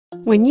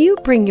When you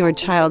bring your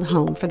child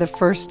home for the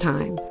first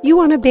time, you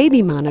want a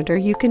baby monitor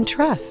you can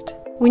trust.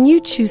 When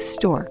you choose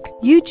Stork,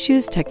 you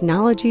choose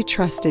technology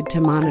trusted to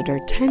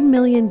monitor 10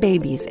 million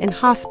babies in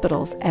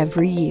hospitals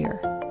every year.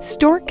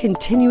 Stork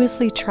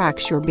continuously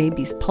tracks your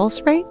baby's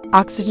pulse rate,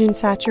 oxygen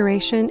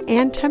saturation,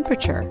 and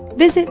temperature.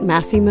 Visit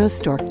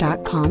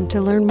MassimoStork.com to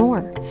learn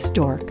more.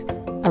 Stork,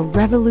 a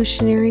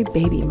revolutionary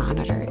baby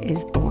monitor,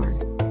 is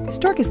born.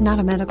 Stork is not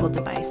a medical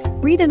device.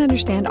 Read and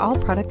understand all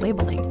product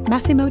labeling.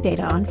 Massimo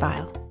data on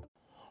file.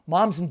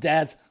 Moms and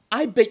dads,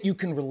 I bet you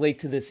can relate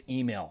to this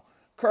email.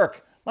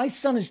 Kirk, my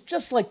son is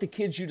just like the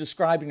kids you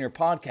described in your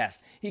podcast.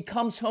 He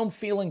comes home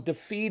feeling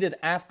defeated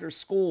after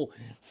school,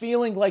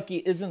 feeling like he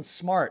isn't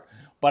smart.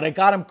 But I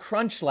got him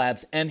Crunch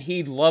Labs and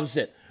he loves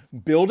it.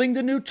 Building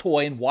the new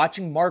toy and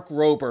watching Mark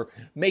Rober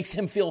makes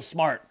him feel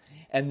smart.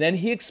 And then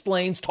he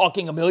explains,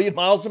 talking a million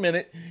miles a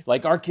minute,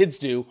 like our kids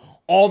do,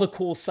 all the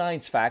cool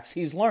science facts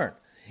he's learned.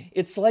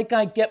 It's like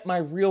I get my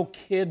real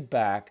kid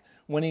back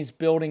when he's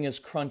building his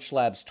Crunch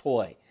Labs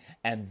toy.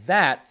 And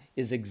that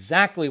is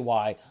exactly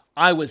why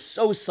I was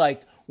so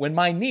psyched when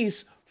my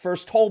niece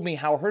first told me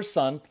how her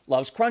son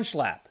loves Crunch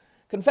Lab.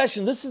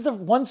 Confession, this is the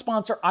one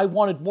sponsor I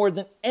wanted more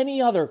than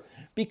any other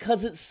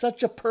because it's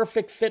such a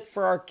perfect fit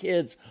for our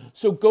kids.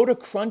 So go to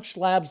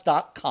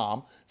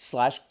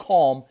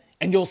crunchlabs.com/calm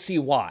and you'll see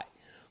why.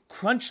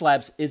 Crunch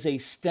Labs is a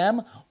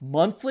STEM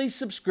monthly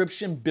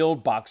subscription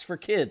build box for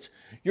kids.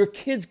 Your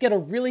kids get a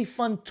really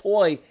fun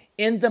toy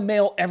in the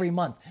mail every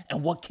month.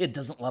 And what kid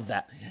doesn't love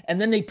that? And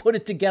then they put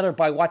it together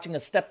by watching a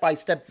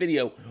step-by-step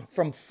video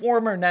from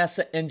former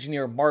NASA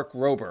engineer Mark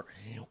Rober,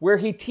 where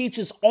he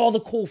teaches all the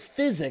cool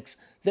physics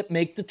that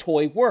make the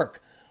toy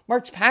work.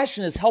 Mark's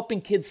passion is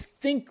helping kids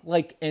think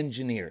like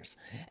engineers.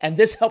 And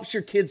this helps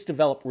your kids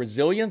develop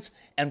resilience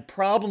and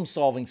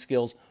problem-solving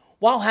skills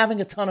while having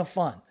a ton of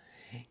fun.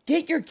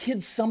 Get your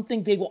kids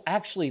something they will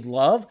actually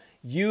love,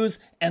 use,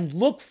 and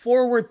look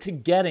forward to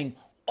getting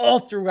all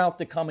throughout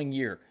the coming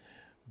year.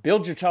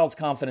 Build your child's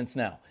confidence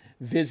now.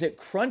 Visit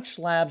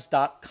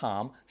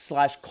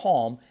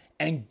crunchlabs.com/calm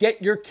and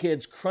get your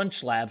kids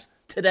Crunch Labs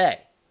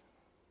today.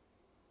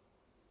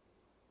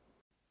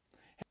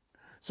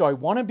 So I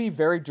want to be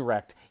very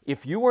direct.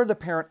 If you are the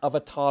parent of a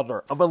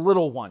toddler, of a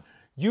little one,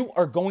 you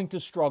are going to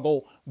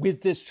struggle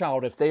with this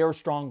child if they are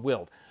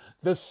strong-willed.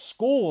 The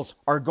schools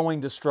are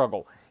going to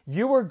struggle.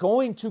 You are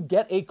going to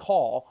get a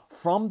call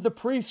from the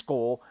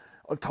preschool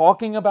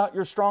talking about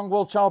your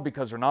strong-willed child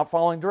because they're not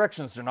following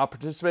directions, they're not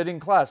participating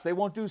in class, they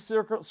won't do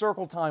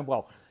circle time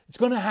well. It's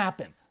going to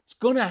happen. It's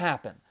going to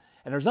happen.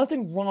 And there's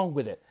nothing wrong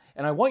with it.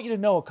 And I want you to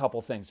know a couple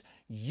things.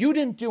 You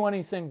didn't do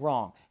anything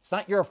wrong. It's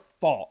not your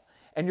fault.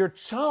 And your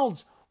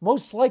child's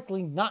most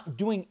likely not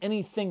doing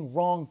anything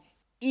wrong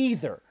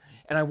either.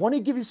 And I want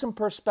to give you some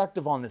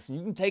perspective on this. And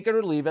you can take it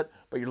or leave it,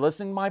 but you're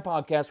listening to my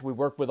podcast. We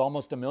work with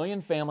almost 1 million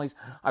families.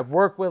 I've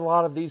worked with a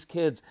lot of these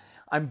kids.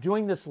 I'm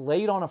doing this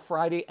late on a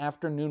Friday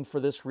afternoon for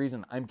this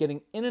reason. I'm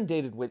getting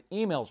inundated with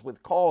emails,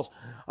 with calls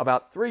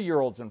about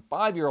 3-year-olds and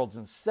 5-year-olds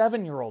and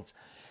 7-year-olds.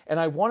 And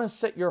I want to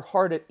set your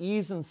heart at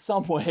ease in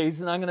some ways,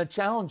 and I'm going to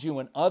challenge you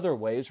in other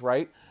ways,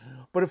 right?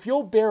 But if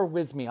you'll bear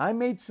with me, I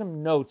made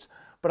some notes,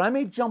 but I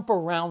may jump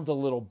around a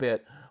little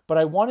bit. But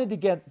I wanted to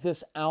get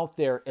this out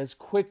there as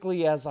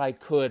quickly as I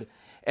could.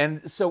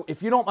 And so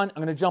if you don't mind,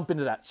 I'm going to jump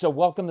into that. So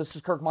welcome. This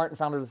is Kirk Martin,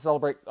 founder of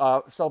Celebrate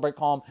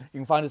Calm. You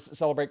can find us at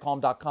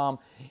celebratecalm.com.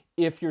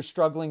 If you're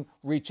struggling,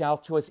 reach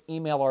out to us.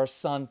 Email our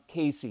son,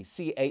 Casey,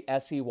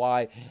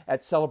 C-A-S-E-Y, at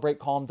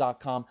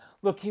celebratecalm.com.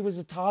 Look, he was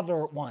a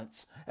toddler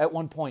at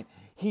one point.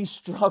 He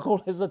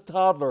struggled as a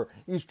toddler.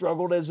 He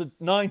struggled as a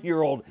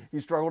 9-year-old. He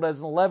struggled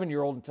as an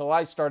 11-year-old until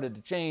I started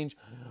to change.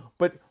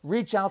 But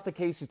reach out to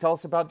Casey. Tell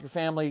us about your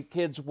family,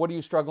 kids. What are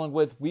you struggling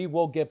with? We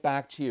will get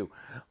back to you.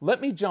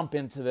 Let me jump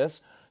into this.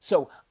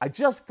 So I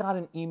just got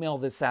an email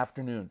this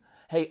afternoon.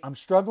 Hey, I'm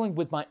struggling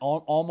with my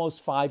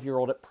almost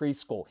 5-year-old at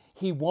preschool.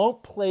 He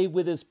won't play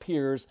with his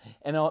peers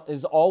and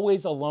is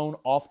always alone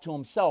off to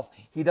himself.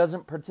 He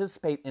doesn't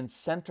participate in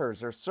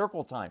centers or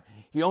circle time.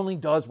 He only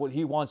does what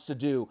he wants to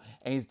do,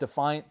 and he's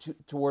defiant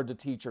toward the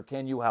teacher.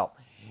 Can you help?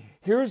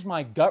 Here's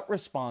my gut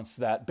response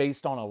to that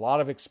based on a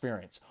lot of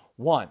experience.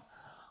 1,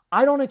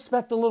 I don't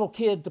expect a little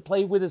kid to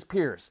play with his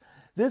peers.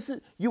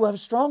 You have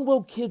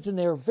strong-willed kids, and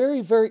they're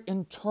very, very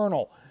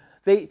internal.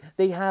 They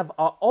have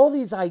all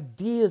these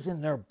ideas in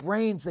their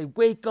brains. They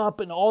wake up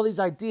and all these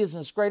ideas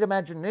and this great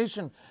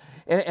imagination,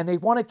 and they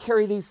want to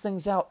carry these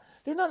things out.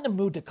 They're not in the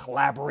mood to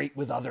collaborate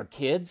with other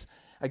kids.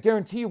 I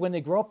guarantee you when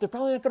they grow up, they're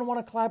probably not going to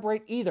want to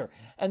collaborate either.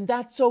 And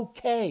that's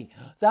okay.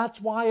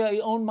 That's why I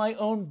own my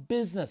own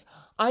business.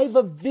 I have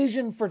a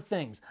vision for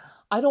things.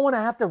 I don't want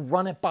to have to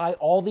run it by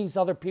all these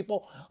other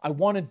people. I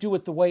want to do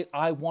it the way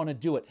I want to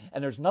do it.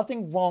 And there's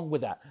nothing wrong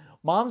with that.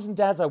 Moms and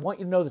dads, I want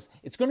you to know this.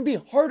 It's going to be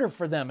harder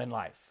for them in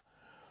life.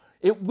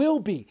 It will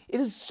be. It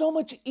is so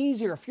much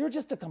easier. If you're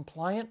just a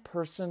compliant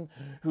person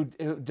who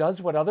does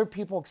what other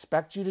people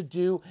expect you to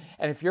do,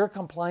 and if you're a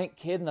compliant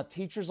kid and the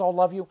teachers all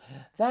love you,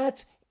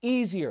 that's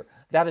easier.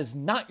 That is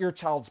not your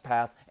child's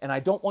path, and I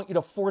don't want you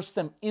to force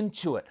them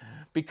into it.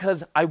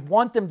 because I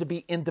want them to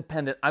be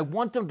independent. I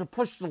want them to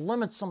push the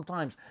limits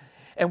sometimes.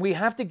 And we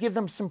have to give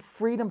them some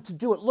freedom to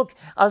do it. Look,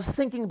 I was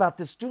thinking about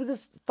this. Do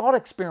this thought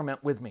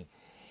experiment with me.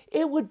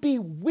 It would be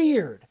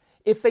weird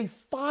if a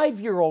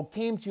 5-year-old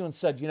came to you and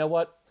said, you know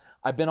what?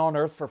 I've been on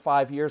Earth for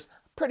 5 years,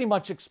 pretty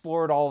much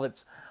explored all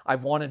that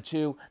I've wanted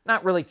to,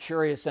 not really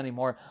curious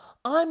anymore.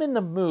 I'm in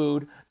the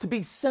mood to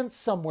be sent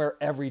somewhere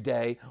every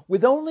day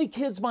with only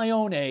kids my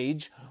own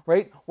age,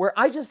 right? Where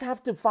I just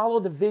have to follow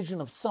the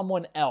vision of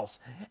someone else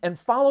and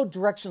follow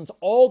directions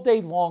all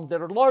day long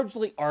that are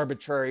largely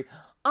arbitrary.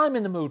 I'm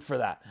in the mood for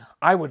that.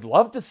 I would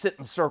love to sit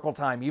in circle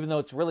time, even though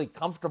it's really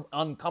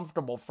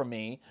uncomfortable for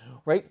me,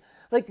 right?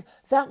 Like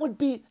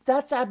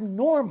that's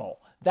abnormal.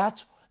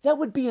 That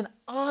would be an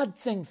odd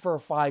thing for a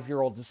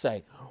 5-year-old to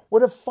say.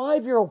 What a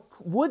 5-year-old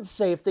would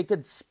say if they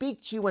could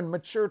speak to you in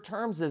mature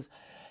terms is,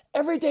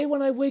 every day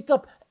when I wake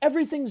up,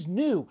 everything's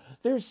new.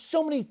 There's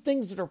so many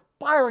things that are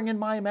firing in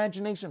my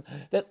imagination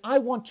that I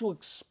want to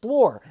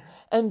explore.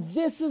 And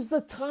this is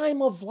the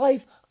time of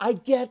life I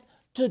get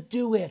to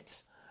do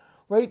it,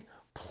 right?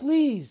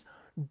 Please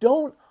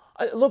don't,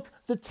 look,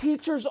 the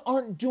teachers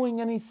aren't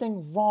doing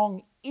anything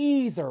wrong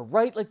either,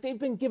 right? Like they've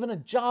been given a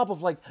job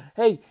of like,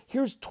 hey,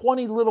 here's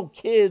 20 little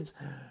kids.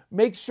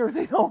 Make sure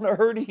they don't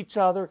hurt each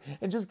other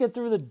and just get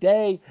through the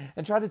day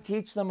and try to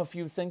teach them a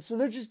few things. So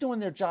they're just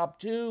doing their job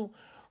too,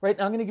 right?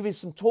 Now I'm going to give you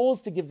some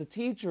tools to give the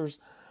teachers,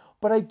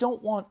 but I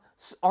don't want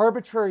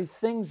arbitrary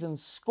things in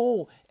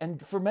school.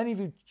 And for many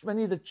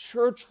of the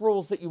church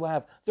rules that you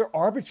have, they're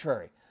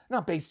arbitrary.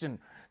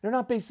 They're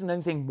not based in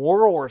anything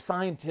moral or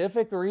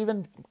scientific or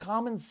even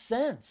common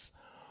sense,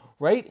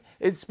 right?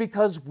 It's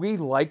because we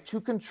like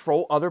to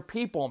control other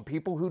people, and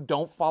people who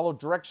don't follow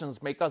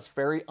directions make us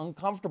very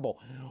uncomfortable.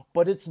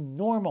 But it's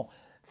normal.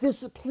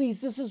 This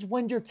is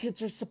when your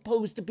kids are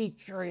supposed to be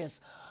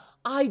curious.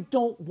 I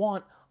don't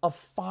want a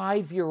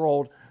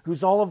 5-year-old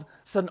who's all of a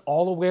sudden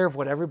all aware of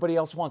what everybody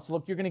else wants.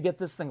 Look, you're going to get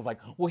this thing of like,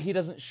 well, he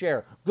doesn't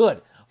share.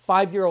 Good.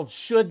 5-year-olds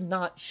should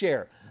not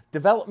share.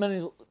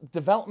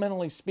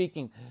 Developmentally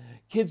speaking,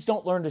 kids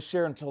don't learn to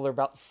share until they're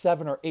about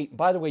 7 or 8.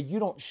 By the way, you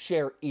don't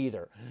share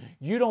either.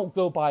 You don't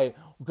go by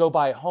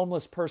a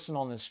homeless person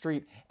on the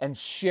street and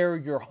share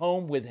your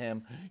home with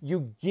him.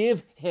 You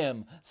give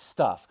him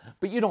stuff,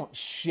 but you don't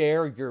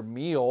share your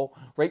meal,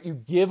 right? You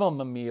give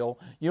him a meal.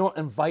 You don't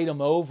invite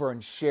him over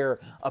and share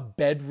a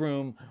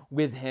bedroom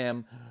with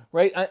him,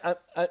 right?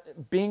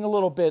 Being a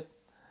little bit,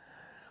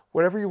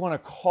 whatever you want to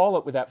call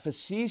it with that,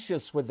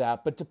 facetious with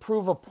that, but to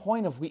prove a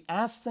point of, we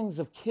ask things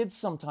of kids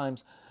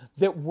sometimes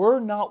that we're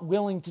not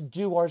willing to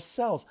do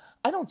ourselves.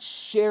 I don't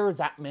share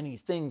that many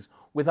things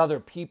with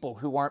other people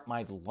who aren't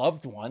my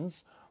loved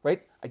ones,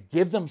 right? I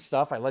give them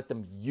stuff. I let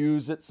them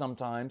use it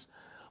sometimes.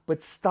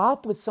 But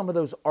stop with some of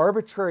those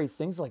arbitrary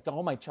things like,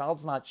 oh, my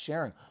child's not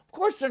sharing. Of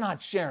course they're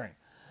not sharing.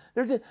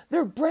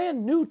 They're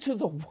brand new to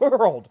the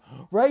world,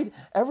 right?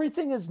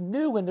 Everything is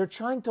new, and they're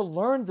trying to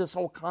learn this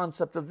whole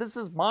concept of this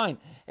is mine,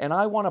 and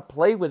I want to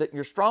play with it. And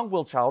your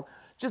strong-willed child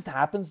just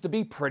happens to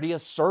be pretty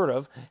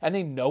assertive, and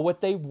they know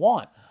what they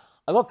want.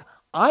 Look,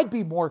 I'd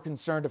be more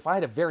concerned if I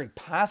had a very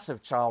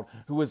passive child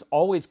who was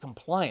always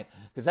compliant,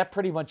 because that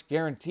pretty much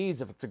guarantees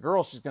if it's a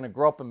girl, she's going to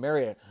grow up and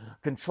marry a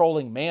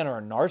controlling man or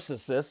a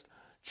narcissist.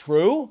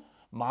 True?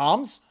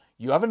 Moms,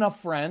 you have enough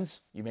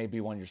friends, you may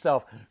be one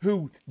yourself,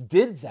 who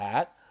did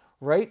that,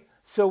 right?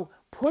 So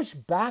push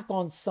back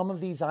on some of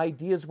these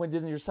ideas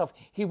within yourself.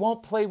 He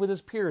won't play with his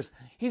peers.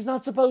 He's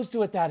not supposed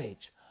to at that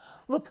age.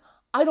 Look,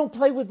 I don't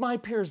play with my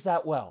peers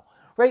that well,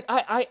 right?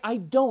 I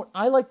don't.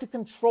 I like to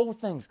control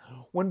things.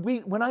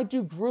 When I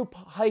do group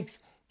hikes,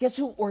 guess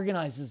who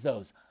organizes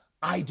those?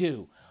 I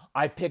do.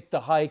 I pick the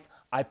hike,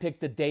 I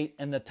pick the date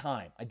and the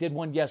time. I did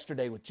one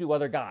yesterday with 2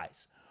 other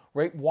guys,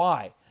 right?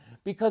 Why?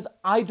 Because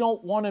I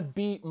don't want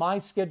my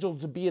schedule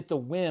to be at the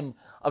whim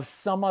of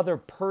some other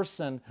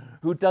person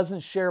who doesn't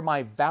share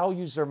my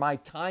values or my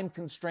time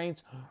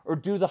constraints or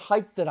do the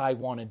hike that I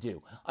want to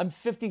do. I'm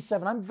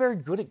 57. I'm very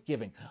good at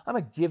giving. I'm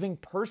a giving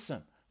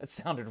person. It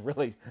sounded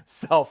really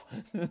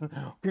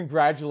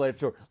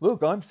self-congratulatory.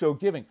 Look, I'm so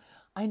giving.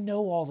 I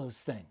know all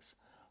those things,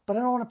 but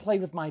I don't want to play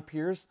with my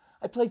peers.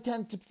 I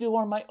tend to do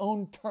on my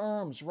own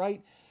terms,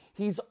 right?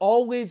 He's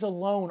always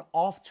alone,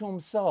 off to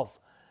himself.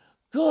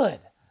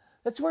 Good.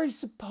 That's where he's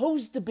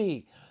supposed to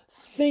be,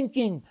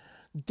 thinking,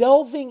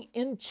 delving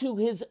into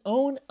his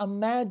own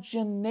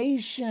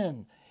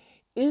imagination.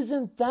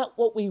 Isn't that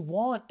what we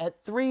want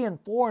at 3 and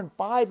 4 and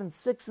 5 and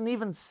 6 and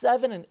even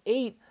 7 and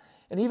 8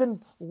 and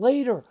even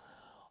later?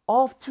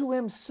 Off to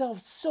himself.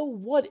 So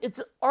what? It's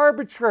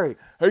arbitrary.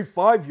 Hey,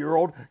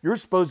 5-year-old, you're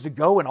supposed to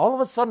go and all of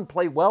a sudden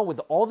play well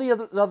with all the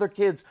other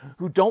kids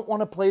who don't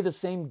want to play the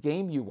same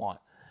game you want.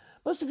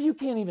 Most of you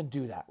can't even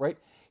do that, right?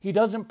 He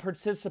doesn't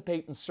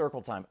participate in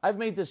circle time. I've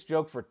made this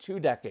joke for 2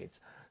 decades.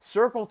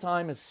 Circle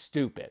time is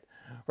stupid,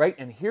 right?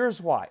 And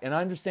here's why. And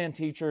I understand,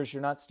 teachers,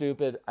 you're not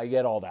stupid. I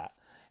get all that.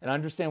 And I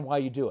understand why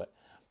you do it.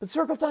 But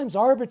circle time's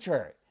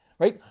arbitrary,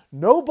 right?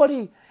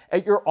 Nobody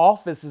at your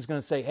office is going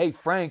to say, hey,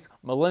 Frank,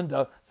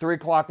 Melinda, 3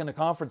 o'clock in the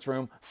conference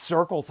room,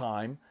 circle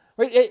time.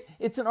 right?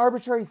 It's an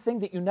arbitrary thing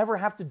that you never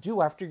have to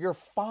do after you're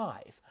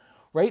 5,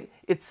 right?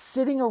 It's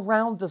sitting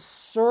around the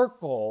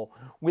circle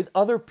with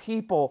other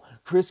people,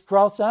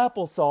 crisscross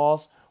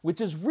applesauce, which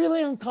is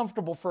really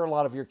uncomfortable for a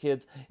lot of your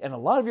kids, and a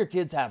lot of your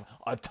kids have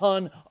a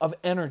ton of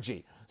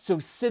energy. So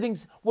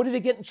what do they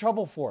get in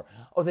trouble for?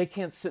 Oh, they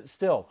can't sit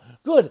still.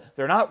 Good,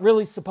 they're not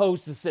really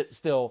supposed to sit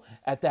still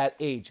at that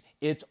age.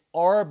 It's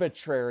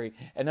arbitrary.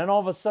 And then all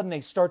of a sudden they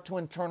start to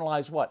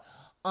internalize what?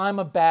 I'm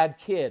a bad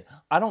kid.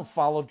 I don't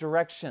follow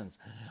directions.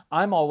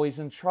 I'm always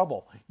in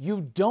trouble.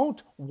 You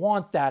don't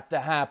want that to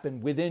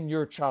happen within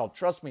your child.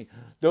 Trust me,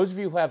 those of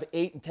you who have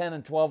 8 and 10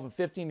 and 12 and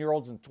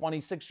 15-year-olds and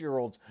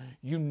 26-year-olds,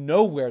 you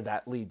know where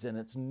that leads, and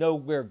it's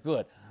nowhere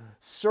good.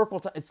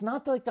 Circle time. It's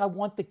not like I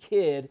want the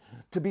kid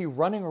to be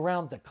running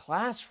around the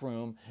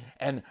classroom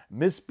and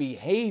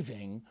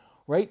misbehaving,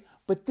 right?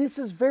 But this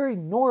is very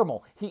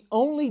normal. He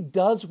only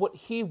does what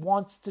he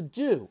wants to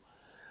do.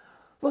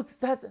 Look,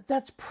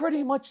 that's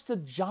pretty much the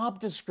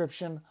job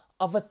description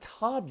of a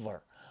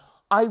toddler.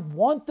 I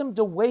want them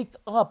to wake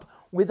up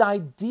with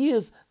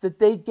ideas that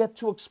they get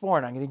to explore.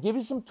 And I'm going to give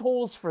you some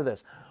tools for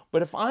this.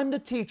 But if I'm the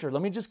teacher,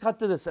 let me just cut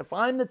to this. If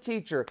I'm the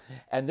teacher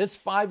and this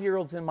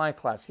 5-year-old's in my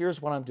class, here's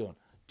what I'm doing.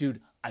 Dude,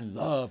 I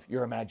love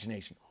your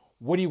imagination.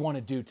 What do you want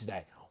to do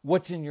today?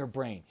 What's in your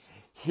brain?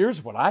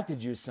 Here's what I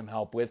could use some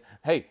help with.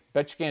 Hey,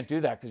 bet you can't do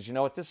that because you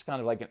know what? This is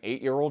kind of like an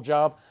 8-year-old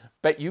job.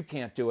 Bet you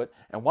can't do it.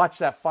 And watch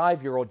that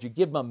 5-year-old. You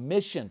give them a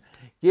mission.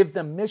 Give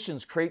them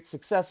missions. Create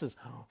successes.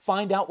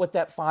 Find out what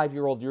that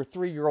 5-year-old, your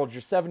 3-year-old,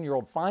 your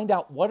 7-year-old, find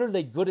out what are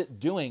they good at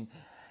doing.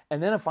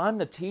 And then if I'm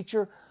the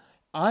teacher,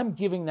 I'm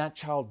giving that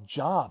child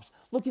jobs.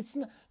 Look, it's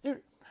not...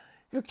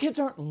 Your kids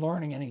aren't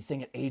learning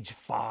anything at age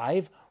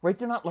 5, right?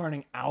 They're not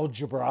learning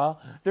algebra.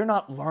 They're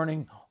not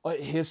learning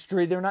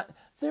history. They're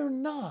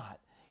not.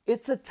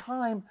 It's a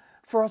time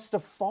for us to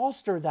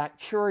foster that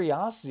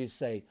curiosity to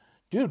say,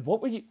 dude,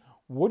 what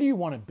do you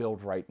want to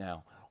build right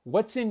now?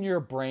 What's in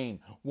your brain?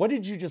 What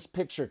did you just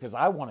picture? Because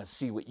I want to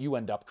see what you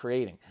end up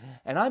creating.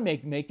 And I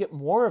make it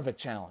more of a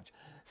challenge.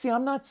 See,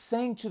 I'm not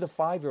saying to the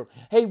 5-year-old,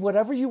 hey,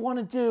 whatever you want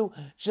to do,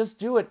 just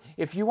do it.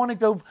 If you want to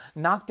go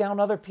knock down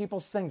other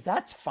people's things,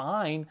 that's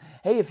fine.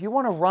 Hey, if you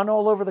want to run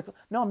all over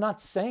No, I'm not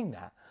saying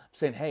that. I'm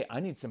saying, hey, I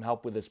need some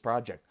help with this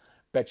project.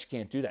 Bet you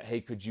can't do that. Hey,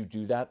 could you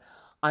do that?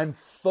 I'm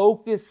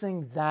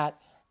focusing that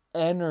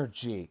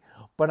energy,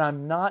 but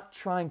I'm not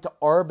trying to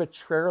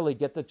arbitrarily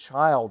get the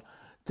child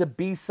to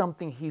be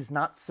something he's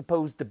not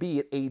supposed to be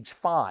at age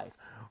 5,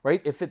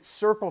 right? If it's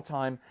circle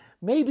time,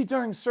 maybe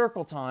during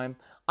circle time,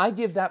 I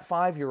give that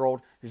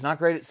 5-year-old, who's not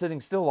great at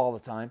sitting still all the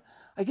time,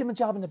 I give him a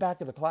job in the back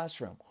of the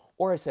classroom.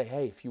 Or I say,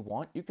 hey, if you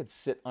want, you could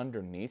sit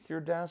underneath your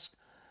desk,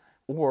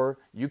 or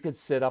you could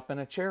sit up in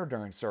a chair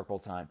during circle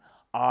time.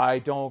 I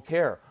don't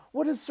care.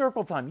 What is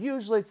circle time?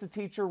 Usually it's the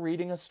teacher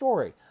reading a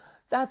story.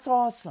 That's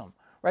awesome,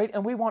 right?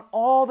 And we want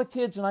all the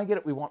kids, and I get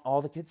it, we want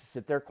all the kids to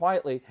sit there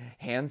quietly,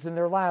 hands in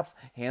their laps,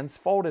 hands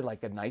folded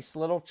like a nice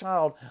little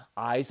child,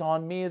 eyes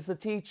on me as the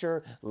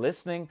teacher,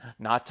 listening,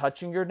 not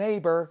touching your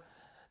neighbor.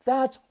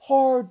 That's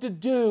hard to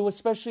do,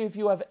 especially if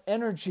you have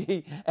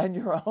energy and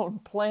your own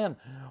plan.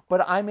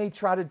 But I may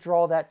try to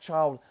draw that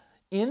child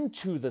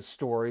into the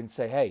story and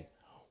say, hey,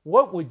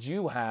 what would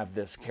you have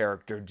this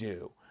character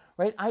do?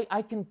 Right?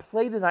 I can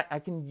play to that. I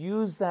can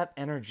use that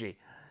energy.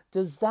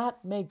 Does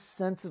that make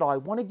sense at all? I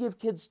want to give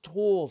kids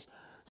tools.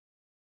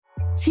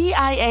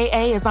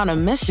 TIAA is on a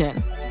mission.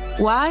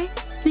 Why?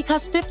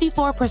 Because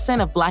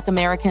 54% of Black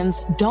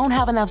Americans don't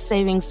have enough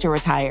savings to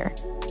retire.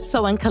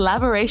 So in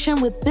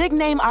collaboration with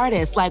big-name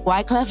artists like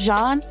Wyclef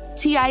Jean,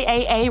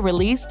 TIAA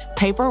released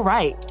Paper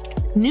Right,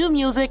 new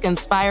music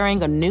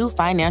inspiring a new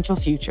financial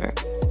future.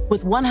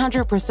 With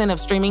 100%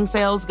 of streaming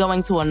sales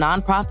going to a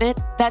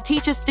nonprofit that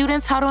teaches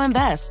students how to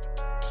invest.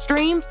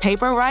 Stream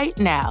Paper Right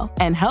now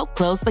and help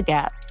close the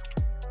gap.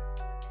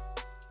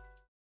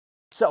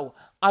 So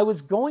I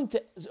was going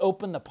to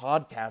open the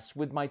podcast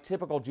with my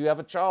typical, do you have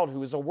a child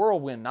who is a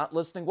whirlwind, not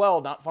listening well,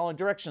 not following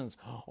directions,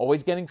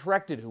 always getting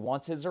corrected, who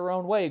wants his or her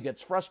own way,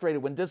 gets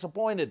frustrated when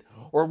disappointed,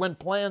 or when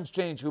plans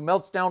change, who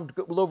melts down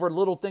over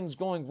little things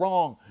going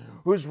wrong,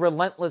 who's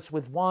relentless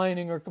with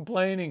whining or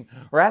complaining,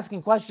 or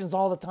asking questions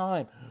all the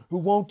time, who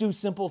won't do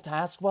simple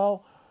tasks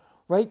well,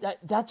 right?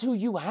 That's who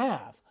you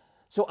have.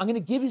 So I'm going to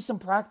give you some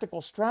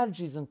practical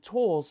strategies and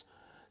tools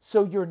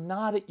so you're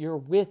not at your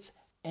wits'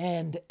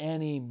 end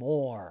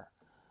anymore.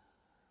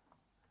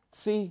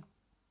 See,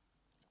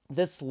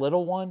 this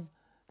little one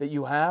that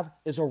you have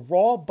is a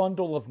raw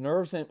bundle of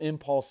nerves and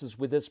impulses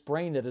with this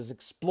brain that is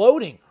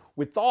exploding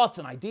with thoughts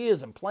and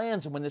ideas and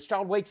plans. And when this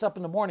child wakes up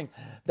in the morning,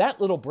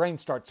 that little brain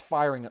starts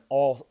firing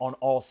on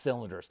all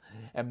cylinders.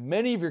 And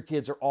many of your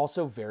kids are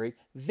also very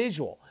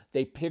visual.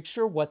 They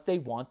picture what they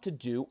want to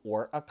do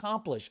or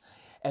accomplish.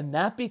 And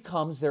that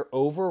becomes their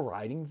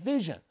overriding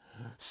vision.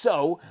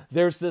 So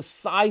there's this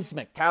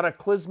seismic,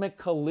 cataclysmic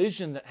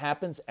collision that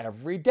happens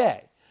every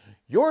day.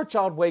 Your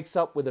child wakes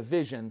up with a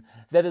vision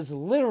that is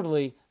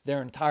literally their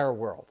entire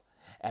world.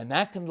 And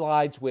that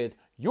collides with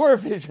your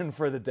vision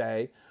for the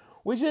day,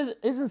 which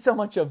isn't so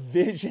much a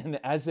vision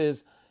as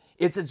is,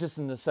 It's just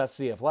a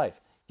necessity of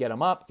life. Get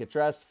them up, get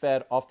dressed,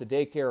 fed, off to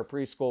daycare or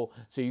preschool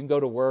so you can go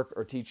to work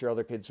or teach your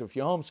other kids if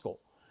you homeschool.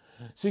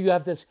 So you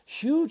have this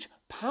huge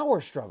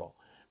power struggle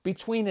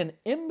between an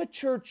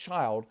immature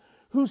child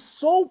whose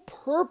sole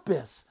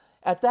purpose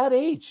at that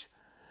age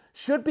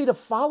should be to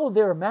follow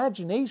their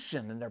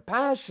imagination and their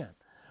passion,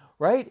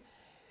 right?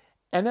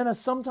 And then a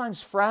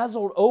sometimes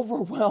frazzled,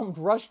 overwhelmed,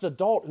 rushed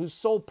adult whose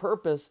sole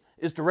purpose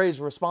is to raise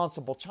a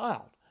responsible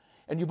child.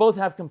 And you both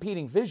have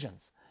competing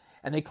visions.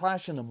 And they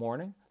clash in the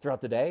morning,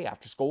 throughout the day,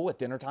 after school, at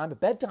dinner time, at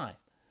bedtime,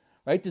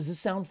 right? Does this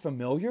sound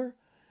familiar?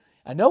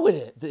 I know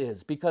it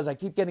is because I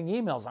keep getting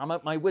emails. I'm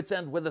at my wit's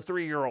end with a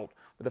 3-year-old,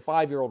 with a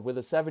 5-year-old, with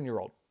a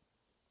 7-year-old.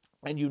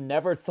 And you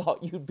never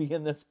thought you'd be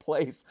in this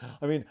place.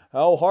 I mean,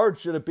 how hard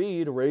should it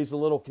be to raise a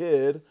little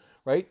kid,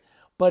 right?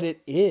 But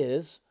it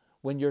is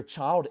when your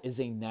child is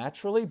a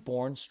naturally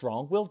born,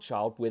 strong-willed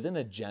child with an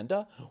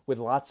agenda, with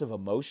lots of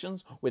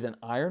emotions, with an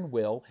iron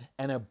will,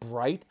 and a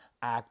bright,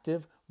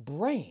 active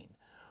brain,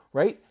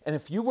 right? And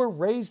if you were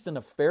raised in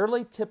a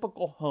fairly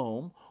typical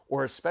home,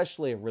 or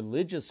especially a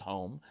religious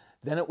home,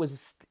 then it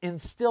was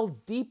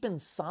instilled deep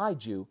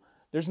inside you.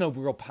 There's no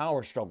real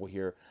power struggle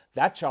here.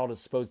 That child is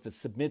supposed to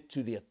submit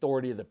to the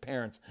authority of the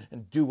parents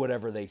and do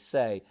whatever they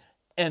say.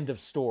 End of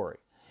story.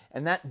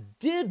 And that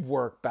did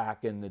work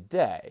back in the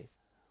day,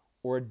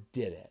 or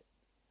did it?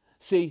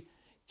 See,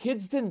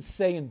 kids didn't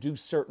say and do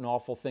certain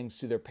awful things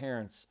to their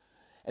parents,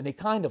 and they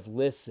kind of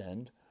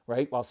listened,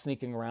 right, while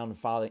sneaking around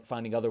and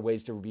finding other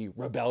ways to be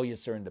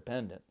rebellious or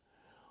independent.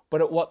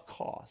 But at what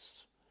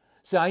cost?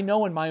 See, I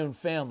know in my own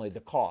family the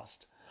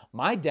cost.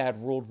 My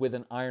dad ruled with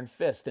an iron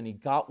fist, and he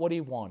got what he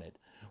wanted,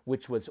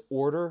 which was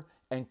order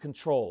and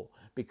control,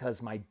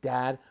 because my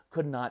dad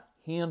could not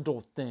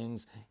handle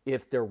things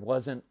if there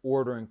wasn't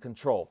order and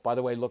control. By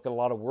the way, look at a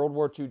lot of World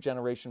War II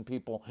generation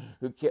people,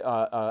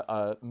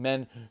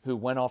 men who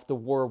went off to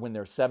war when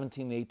they're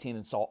 17, 18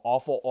 and saw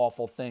awful,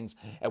 awful things.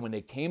 And when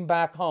they came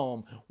back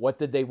home, what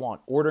did they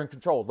want? Order and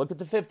control. Look at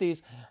the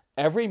 50s.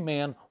 Every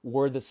man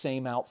wore the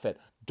same outfit.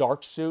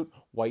 Dark suit,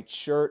 white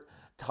shirt,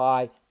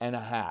 tie, and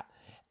a hat.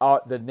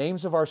 The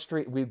names of our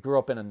street, we grew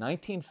up in a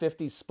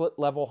 1950s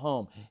split-level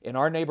home. In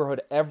our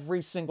neighborhood,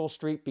 every single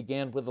street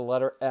began with the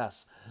letter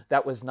S.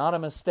 That was not a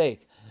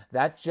mistake.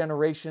 That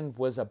generation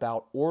was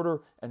about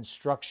order and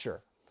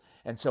structure.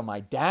 And so my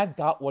dad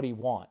got what he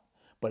wanted,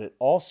 but it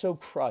also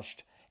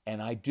crushed,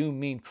 and I do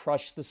mean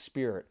crushed the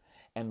spirit,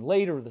 and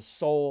later the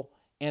soul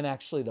and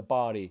actually the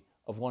body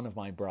of one of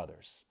my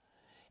brothers.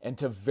 And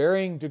to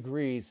varying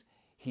degrees,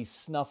 he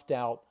snuffed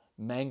out,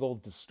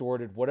 mangled,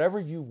 distorted, whatever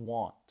you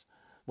want,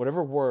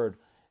 whatever word,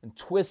 and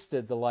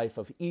twisted the life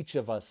of each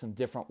of us in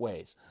different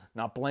ways.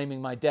 Not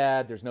blaming my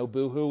dad, there's no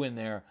boo-hoo in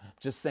there,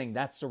 just saying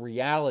that's the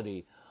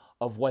reality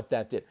of what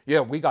that did.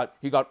 Yeah,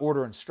 he got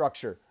order and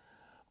structure,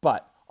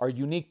 but our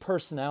unique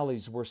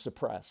personalities were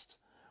suppressed,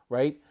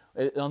 right?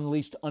 It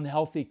unleashed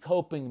unhealthy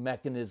coping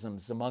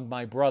mechanisms among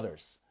my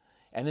brothers.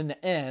 And in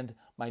the end,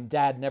 my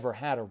dad never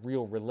had a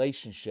real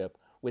relationship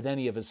with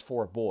any of his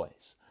 4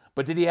 boys.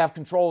 But did he have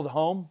control of the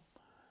home?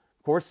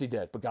 Of course he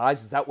did. But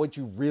guys, is that what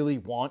you really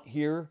want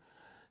here?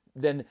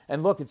 Then,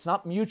 and look, it's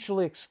not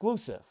mutually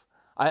exclusive.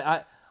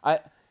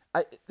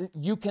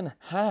 You can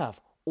have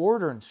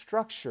order and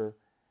structure,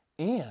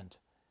 and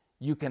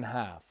you can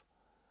have,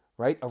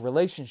 right, a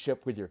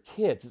relationship with your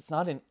kids. It's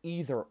not an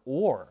either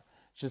or.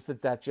 It's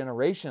just that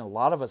generation, a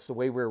lot of us, the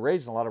way we were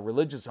raised in a lot of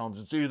religious homes,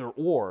 it's either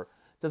or.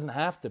 It doesn't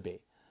have to be.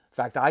 In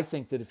fact, I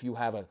think that if you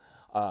have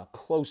a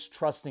close,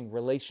 trusting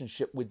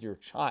relationship with your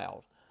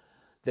child,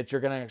 that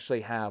you're going to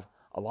actually have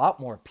a lot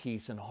more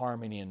peace and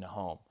harmony in the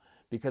home,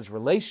 because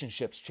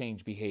relationships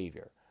change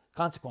behavior.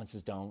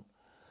 Consequences don't.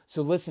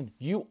 So listen,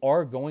 you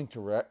are going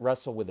to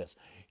wrestle with this.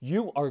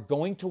 You are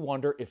going to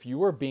wonder if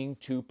you are being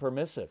too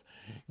permissive.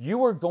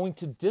 You are going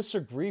to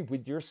disagree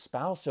with your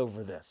spouse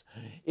over this.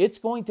 It's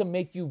going to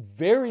make you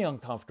very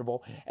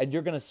uncomfortable, and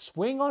you're going to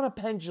swing on a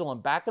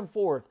pendulum back and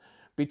forth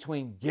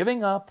between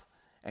giving up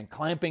and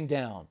clamping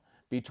down,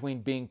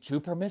 between being too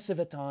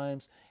permissive at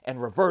times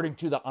and reverting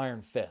to the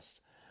iron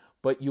fist.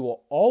 But you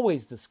will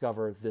always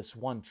discover this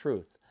one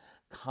truth.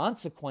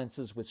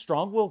 Consequences with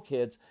strong-willed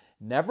kids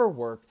never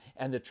work,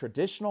 and the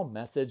traditional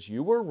methods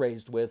you were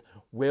raised with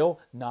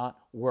will not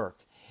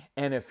work.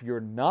 And if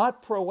you're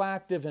not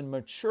proactive and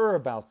mature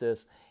about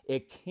this,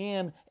 it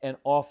can and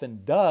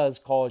often does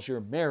cause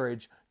your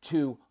marriage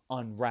to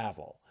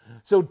unravel.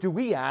 So do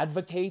we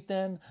advocate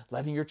then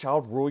letting your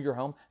child rule your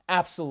home?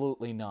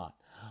 Absolutely not.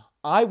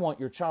 I want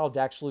your child to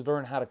actually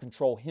learn how to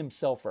control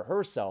himself or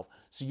herself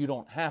so you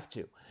don't have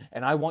to.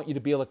 And I want you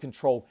to be able to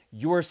control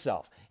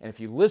yourself. And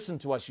if you listen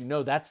to us, you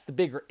know that's the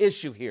bigger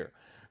issue here.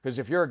 Because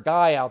if you're a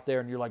guy out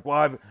there and you're like,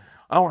 well,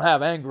 I don't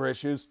have anger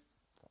issues.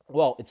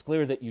 Well, it's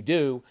clear that you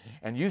do,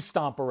 and you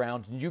stomp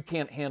around and you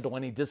can't handle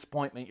any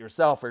disappointment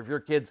yourself, or if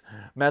your kids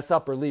mess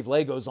up or leave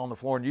Legos on the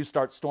floor and you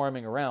start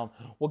storming around,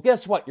 well,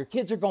 guess what? Your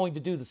kids are going to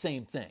do the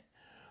same thing,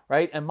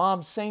 right? And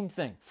moms, same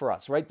thing for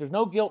us, right? There's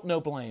no guilt, no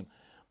blame.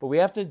 But we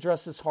have to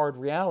address this hard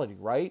reality,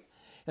 right?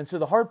 And so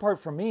the hard part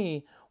for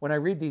me when I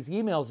read these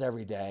emails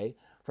every day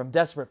from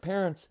desperate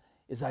parents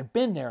is I've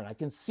been there and I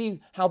can see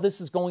how this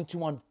is going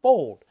to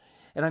unfold.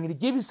 And I'm going to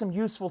give you some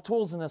useful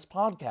tools in this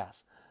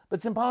podcast. But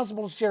it's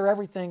impossible to share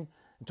everything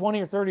in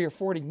 20 or 30 or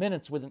 40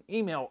 minutes with an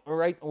email,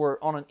 right,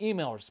 or on an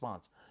email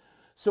response.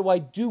 So I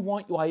do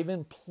want you, I even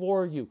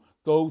implore you,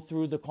 go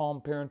through the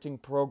Calm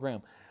Parenting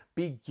program.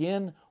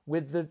 Begin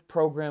with the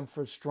program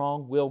for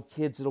strong-willed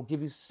kids. It'll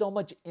give you so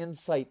much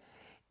insight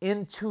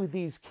into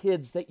these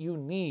kids that you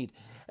need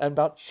and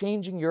about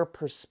changing your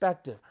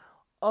perspective.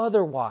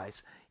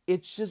 Otherwise, you're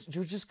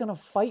just going to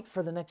fight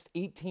for the next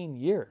 18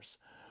 years,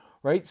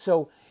 right?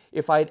 So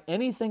if I had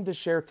anything to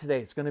share today,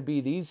 it's going to be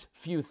these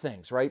few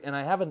things, right? And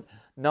I have a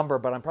number,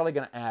 but I'm probably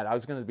going to add. I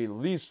was going to be at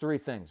least 3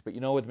 things, but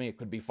with me, it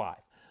could be 5.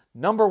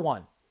 Number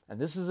 1, and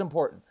this is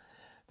important,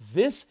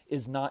 this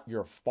is not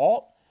your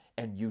fault,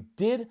 and you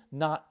did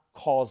not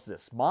cause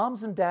this.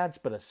 Moms and dads,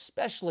 but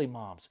especially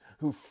moms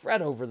who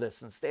fret over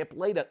this and stay up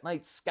late at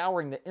night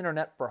scouring the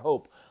internet for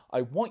hope,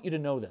 I want you to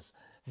know this.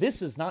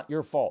 This is not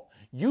your fault.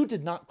 You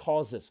did not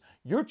cause this.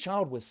 Your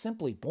child was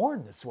simply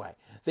born this way.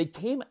 They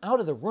came out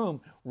of the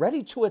room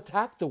ready to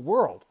attack the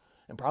world,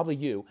 and probably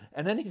you,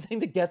 and anything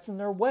that gets in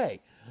their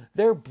way.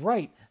 They're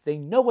bright. They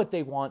know what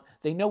they want.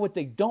 They know what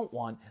they don't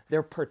want.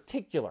 They're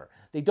particular.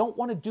 They don't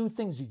want to do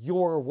things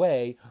your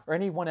way or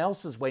anyone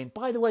else's way. And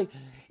by the way,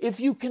 if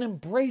you can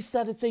embrace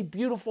that, it's a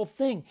beautiful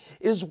thing.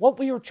 Is what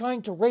we are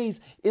trying to raise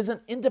is an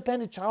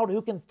independent child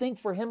who can think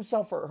for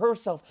himself or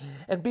herself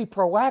and be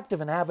proactive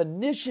and have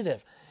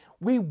initiative.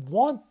 We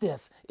want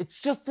this. It's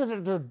just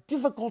that they're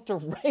difficult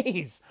to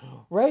raise,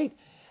 right?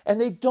 And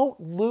they don't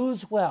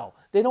lose well.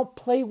 They don't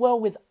play well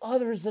with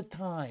others at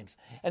times.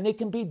 And they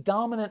can be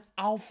dominant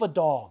alpha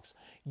dogs.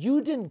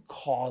 You didn't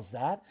cause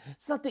that.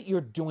 It's not that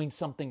you're doing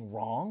something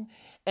wrong.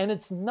 And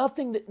it's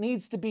nothing that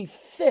needs to be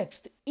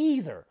fixed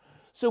either.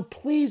 So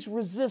please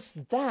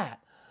resist that.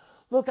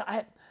 Look,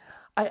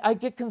 I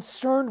get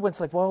concerned when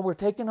it's like, well, we're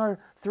taking our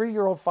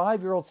 3-year-old,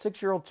 5-year-old,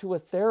 6-year-old to a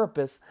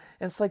therapist.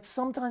 And it's like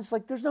sometimes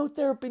like there's no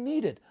therapy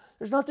needed.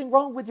 There's nothing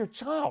wrong with your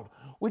child.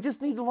 We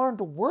just need to learn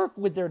to work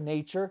with their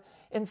nature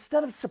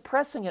instead of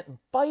suppressing it and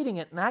fighting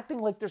it and acting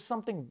like there's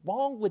something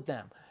wrong with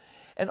them.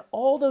 And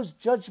all those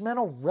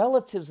judgmental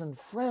relatives and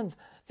friends,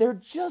 they're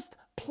just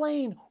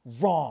plain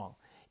wrong.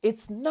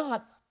 It's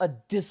not a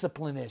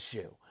discipline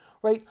issue,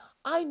 right?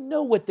 I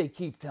know what they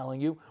keep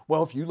telling you.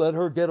 Well, if you let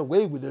her get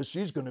away with this,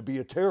 she's going to be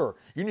a terror.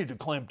 You need to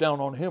clamp down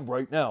on him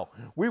right now.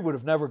 We would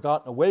have never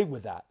gotten away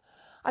with that.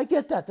 I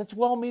get that. That's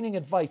well-meaning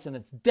advice, and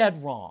it's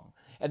dead wrong.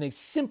 And they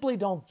simply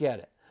don't get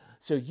it.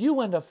 So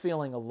you end up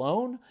feeling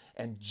alone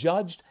and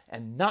judged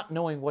and not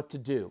knowing what to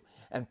do.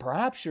 And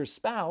perhaps your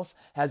spouse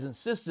has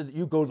insisted that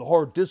you go the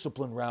hard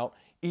discipline route,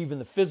 even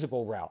the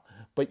physical route.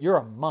 But you're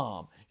a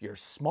mom. You're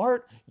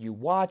smart. You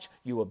watch.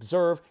 You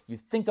observe. You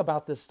think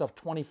about this stuff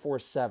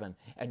 24/7.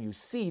 And you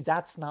see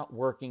that's not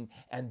working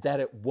and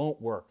that it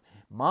won't work.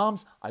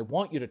 Moms, I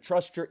want you to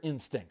trust your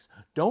instincts.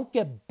 Don't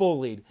get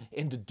bullied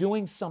into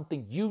doing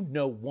something you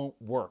know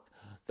won't work.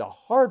 The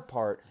hard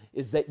part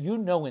is that you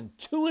know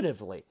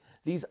intuitively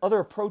these other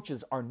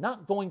approaches are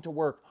not going to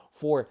work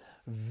for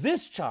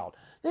this child.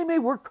 They may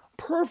work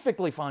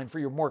perfectly fine for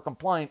your more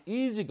compliant,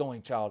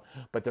 easygoing child,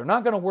 but they're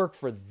not going to work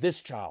for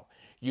this child.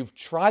 You've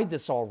tried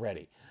this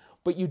already,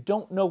 but you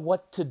don't know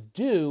what to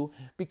do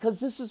because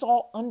this is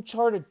all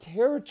uncharted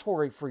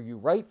territory for you,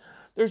 right?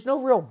 There's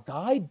no real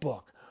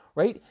guidebook,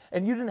 right?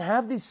 And you didn't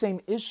have these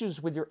same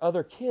issues with your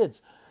other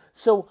kids.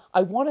 So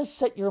I want to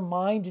set your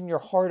mind and your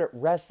heart at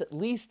rest, at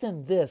least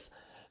in this.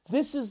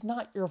 This is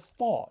not your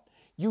fault.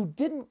 You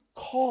didn't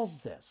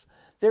cause this.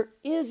 There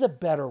is a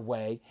better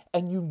way,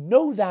 and you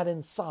know that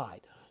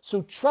inside.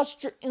 So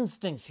trust your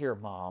instincts here,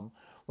 Mom,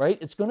 right?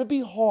 It's going to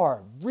be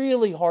hard,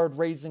 really hard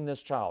raising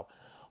this child.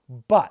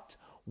 But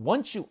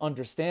once you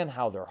understand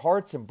how their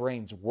hearts and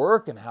brains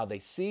work and how they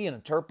see and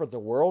interpret the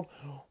world,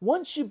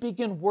 once you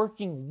begin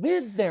working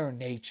with their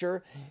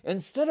nature,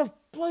 instead of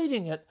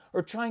fighting it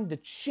or trying to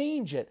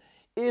change it,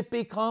 it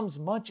becomes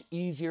much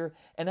easier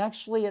and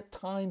actually at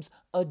times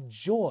a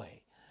joy.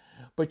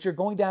 But you're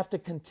going to have to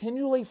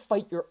continually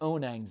fight your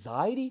own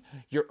anxiety,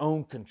 your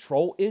own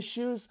control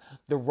issues,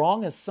 the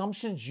wrong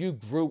assumptions you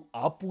grew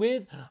up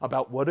with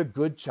about what a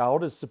good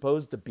child is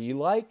supposed to be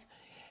like.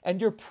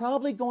 And you're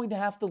probably going to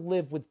have to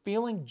live with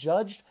feeling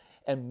judged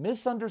and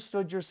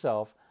misunderstood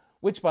yourself,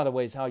 which, by the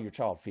way, is how your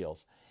child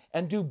feels,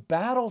 and do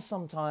battle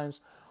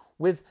sometimes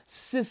with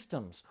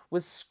systems,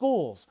 with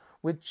schools,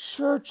 with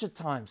church at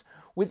times,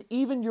 with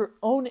even your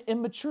own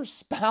immature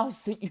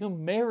spouse that you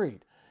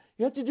married.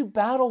 You have to do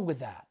battle with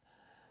that.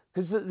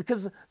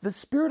 Because the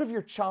spirit of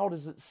your child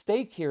is at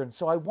stake here. And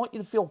so I want you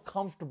to feel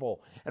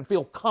comfortable and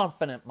feel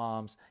confident,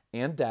 moms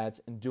and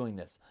dads, in doing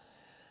this.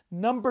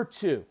 Number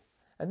 2,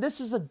 and this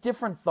is a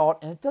different thought,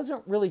 and it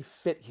doesn't really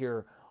fit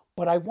here,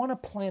 but I want to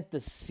plant the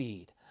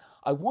seed.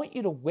 I want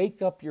you to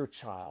wake up your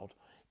child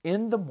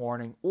in the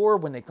morning or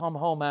when they come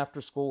home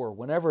after school or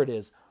whenever it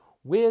is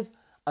with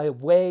a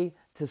way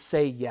to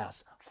say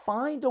yes.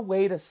 Find a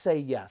way to say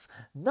yes,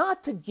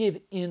 not to give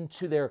in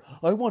to their,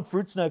 I want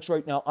fruit snacks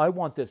right now, I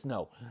want this.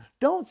 No,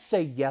 don't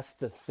say yes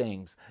to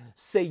things.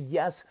 Say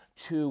yes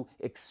to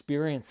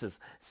experiences.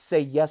 Say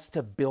yes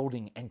to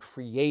building and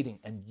creating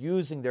and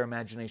using their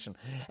imagination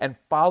and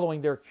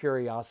following their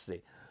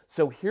curiosity.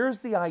 So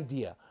here's the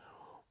idea.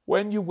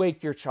 When you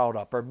wake your child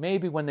up, or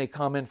maybe when they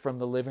come in from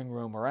the living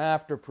room or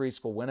after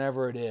preschool,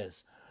 whenever it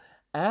is,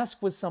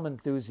 ask with some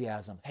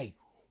enthusiasm, hey,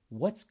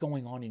 what's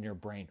going on in your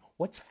brain?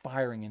 What's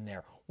firing in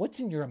there?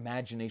 What's in your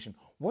imagination?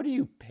 What are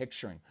you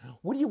picturing?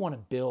 What do you want to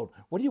build?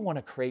 What do you want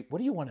to create? What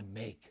do you want to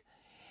make?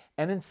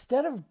 And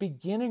instead of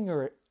beginning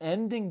or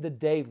ending the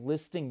day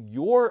listing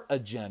your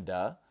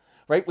agenda,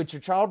 right, which your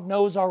child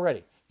knows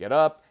already, get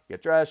up,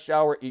 get dressed,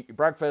 shower, eat your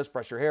breakfast,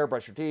 brush your hair,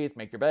 brush your teeth,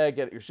 make your bed,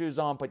 get your shoes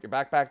on, put your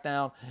backpack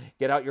down,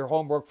 get out your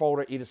homework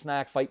folder, eat a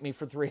snack, fight me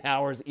for 3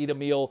 hours, eat a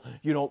meal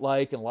you don't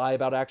like, and lie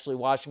about actually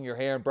washing your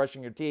hair and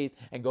brushing your teeth,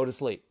 and go to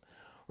sleep.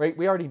 Right?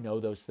 We already know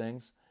those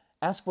things.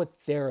 Ask what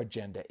their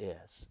agenda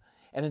is.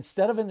 And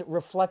instead of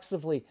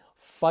reflexively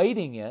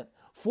fighting it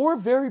for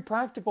very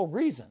practical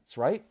reasons,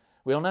 right?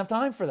 We don't have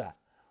time for that.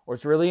 Or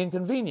it's really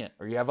inconvenient,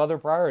 or you have other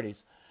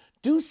priorities.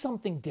 Do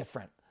something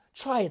different.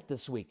 Try it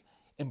this week.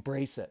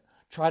 Embrace it.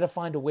 Try to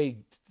find a way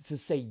to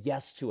say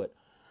yes to it.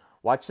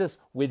 Watch this,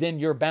 within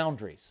your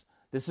boundaries.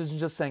 This isn't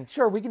just saying,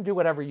 sure, we can do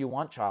whatever you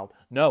want, child.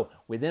 No,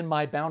 within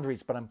my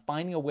boundaries, but I'm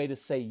finding a way to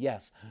say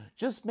yes.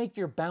 Just make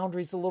your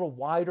boundaries a little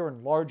wider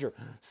and larger.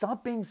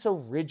 Stop being so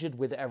rigid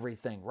with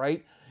everything,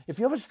 right? If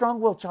you have a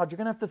strong-willed child, you're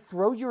going to have to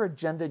throw your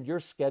agenda and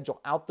your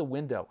schedule out the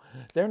window.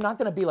 They're not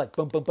going to be like,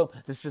 boom, boom, boom,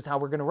 this is just how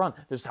we're going to run.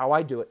 This is how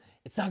I do it.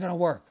 It's not going to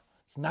work.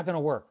 It's not going to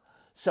work.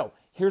 So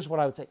here's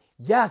what I would say.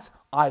 Yes,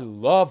 I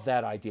love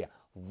that idea.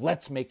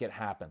 Let's make it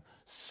happen.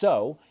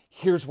 So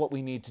here's what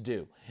we need to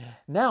do.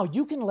 Now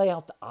you can lay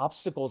out the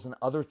obstacles and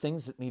other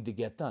things that need to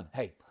get done.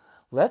 Hey,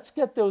 let's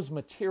get those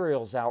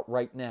materials out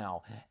right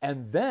now.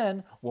 And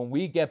then when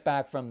we get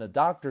back from the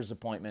doctor's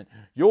appointment,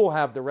 you'll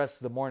have the rest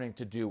of the morning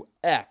to do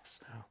X,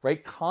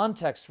 right?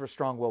 Context for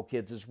strong-willed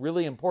kids is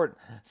really important.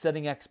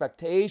 Setting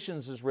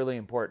expectations is really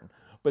important.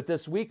 But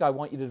this week, I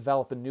want you to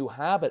develop a new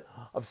habit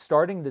of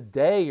starting the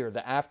day or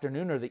the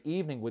afternoon or the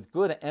evening with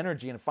good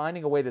energy and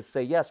finding a way to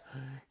say yes.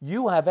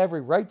 You have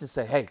every right to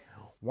say, hey,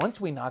 once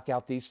we knock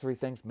out these 3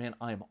 things, man,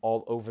 I'm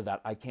all over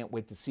that. I can't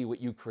wait to see what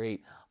you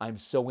create. I'm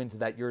so into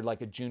that. You're like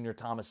a junior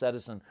Thomas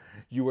Edison.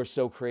 You are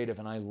so creative,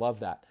 and I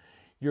love that.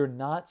 You're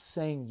not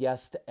saying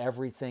yes to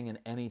everything and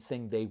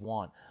anything they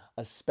want,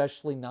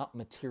 especially not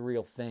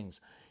material things.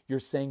 You're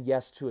saying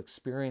yes to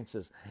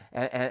experiences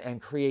and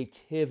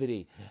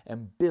creativity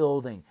and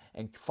building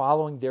and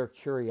following their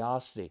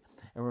curiosity.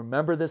 And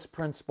remember this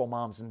principle,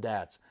 moms and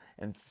dads,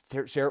 and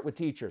share it with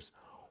teachers.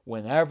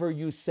 Whenever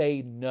you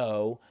say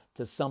no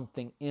to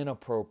something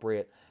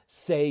inappropriate,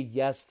 say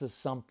yes to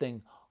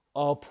something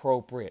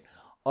appropriate.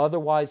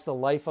 Otherwise, the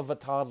life of a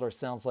toddler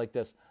sounds like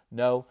this.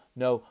 No,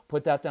 no,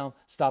 put that down,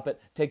 stop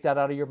it, take that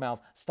out of your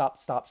mouth, stop,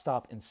 stop,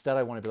 stop. Instead,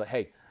 I want to be like,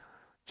 hey,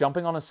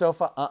 jumping on a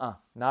sofa,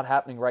 not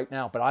happening right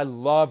now, but I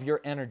love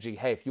your energy.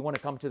 Hey, if you want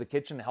to come to the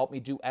kitchen and help me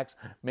do X,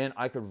 man,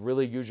 I could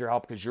really use your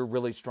help because you're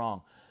really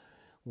strong.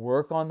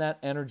 Work on that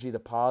energy, the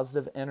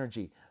positive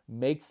energy.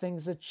 Make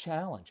things a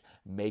challenge.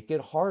 Make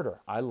it harder.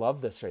 I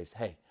love this phrase.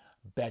 Hey,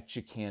 bet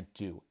you can't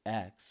do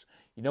X.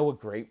 You know a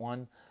great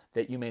one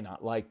that you may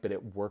not like, but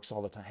it works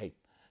all the time? Hey,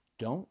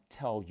 don't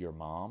tell your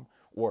mom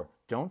or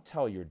don't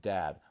tell your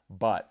dad,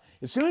 but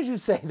as soon as you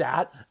say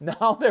that,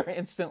 now they're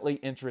instantly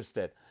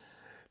interested.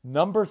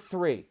 Number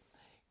 3,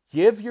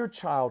 give your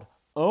child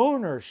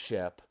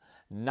ownership,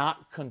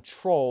 not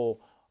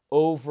control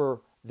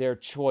over their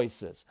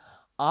choices.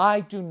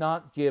 I do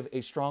not give a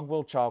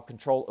strong-willed child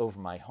control over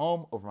my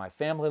home, over my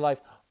family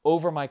life,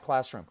 over my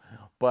classroom,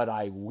 but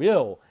I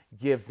will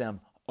give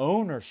them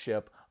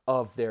ownership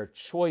of their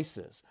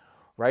choices,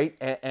 right?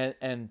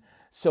 And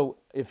so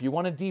if you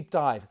want to deep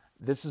dive,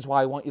 this is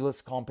why I want you to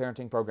listen to Calm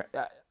Parenting Program.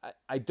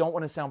 I don't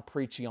want to sound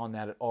preachy on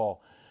that at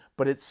all.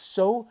 But it's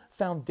so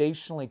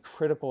foundationally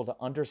critical to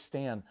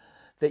understand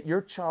that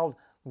your child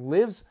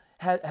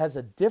has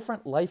a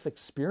different life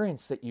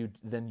experience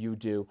than you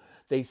do.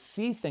 They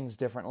see things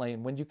differently.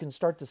 And when you can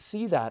start to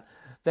see that,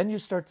 then you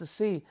start to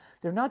see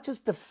they're not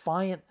just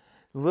defiant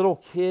little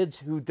kids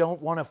who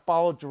don't want to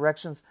follow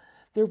directions.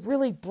 They're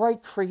really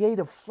bright,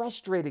 creative,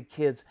 frustrated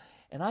kids.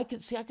 And I can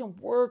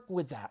work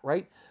with that,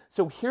 right?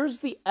 So here's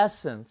the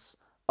essence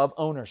of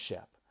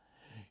ownership.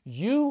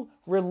 You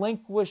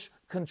relinquish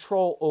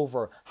control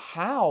over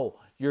how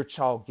your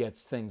child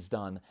gets things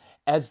done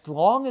as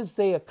long as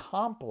they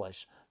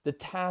accomplish the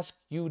task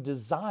you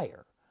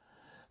desire.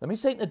 Let me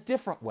say it in a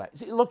different way.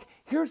 See, look,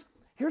 here's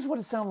what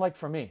it sounded like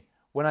for me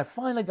when I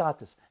finally got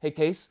this. Hey,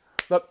 Case,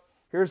 look,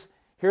 here's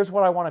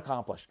what I want to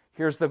accomplish.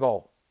 Here's the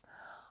goal.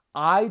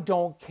 I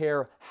don't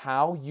care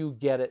how you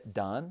get it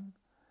done.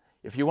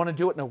 If you want to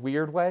do it in a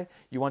weird way,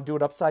 you want to do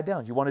it upside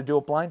down, you want to do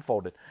it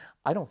blindfolded,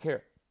 I don't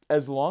care.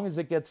 As long as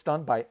it gets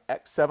done by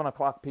 7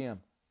 o'clock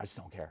p.m., I just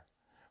don't care,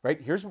 right?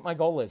 Here's what my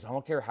goal is. I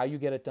don't care how you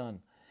get it done.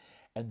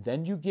 And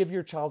then you give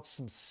your child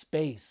some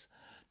space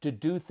to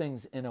do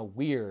things in a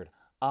weird,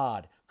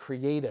 odd,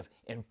 creative,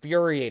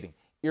 infuriating,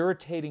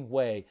 irritating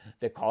way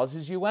that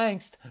causes you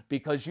angst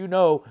because you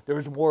know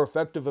there's a more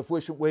effective,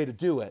 efficient way to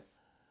do it.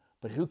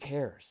 But who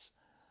cares?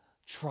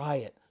 Try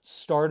it.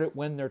 Start it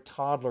when they're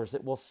toddlers.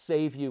 It will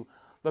save you.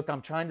 Look,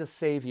 I'm trying to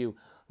save you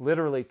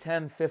literally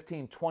 10,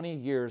 15, 20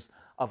 years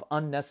of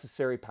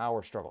unnecessary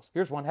power struggles.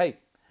 Here's one. Hey,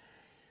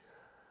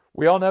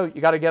 we all know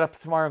you got to get up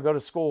tomorrow and go to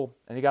school,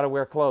 and you got to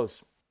wear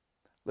clothes.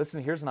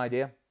 Listen, here's an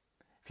idea.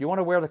 If you want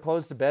to wear the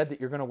clothes to bed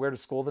that you're going to wear to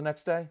school the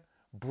next day,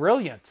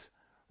 brilliant,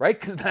 right?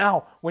 Because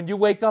now when you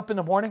wake up in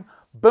the morning,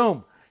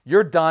 boom,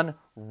 you're done,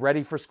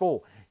 ready for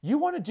school. You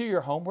want to do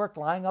your homework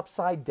lying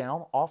upside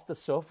down off the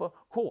sofa?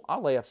 Cool,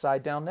 I'll lay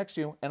upside down next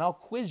to you and I'll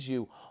quiz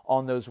you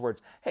on those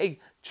words. Hey,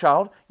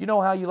 child, you know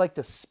how you like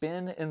to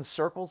spin in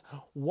circles?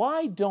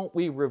 Why don't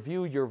we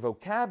review your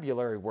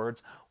vocabulary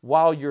words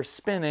while you're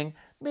spinning?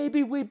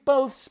 Maybe we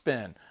both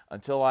spin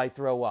until I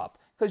throw up,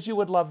 because you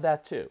would love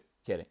that too.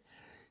 Kidding.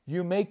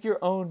 You make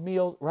your own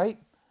meal, right?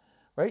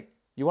 Right?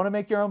 You want to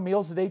make your own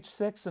meals at age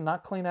 6 and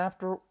not clean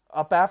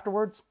up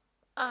afterwards?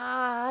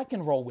 I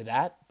can roll with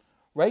that.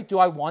 Right? Do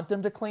I want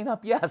them to clean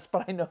up? Yes,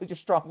 but I know your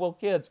strong-willed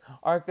kids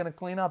aren't going to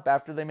clean up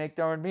after they make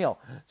their own meal.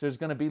 So there's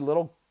going to be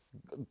little,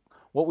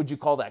 what would you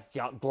call that,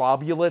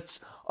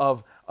 globulates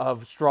of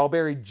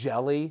strawberry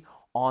jelly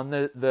on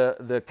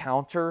the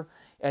counter,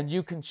 and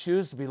you can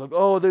choose to be like,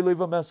 oh, they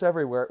leave a mess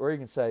everywhere. Or you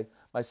can say,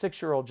 my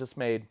 6-year-old just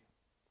made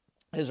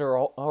his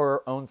or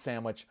her own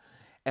sandwich,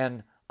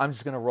 and I'm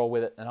just going to roll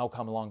with it, and I'll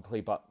come along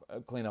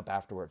and clean up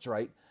afterwards,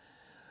 right?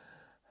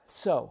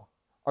 So,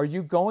 are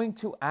you going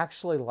to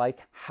actually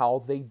like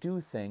how they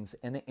do things?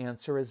 And the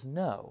answer is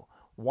no,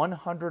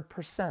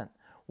 100%.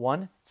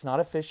 One, it's not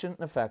efficient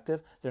and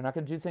effective. They're not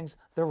going to do things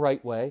the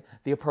right way,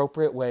 the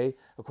appropriate way,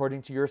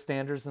 according to your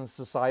standards and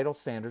societal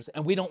standards.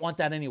 And we don't want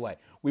that anyway.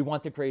 We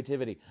want the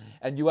creativity.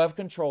 And you have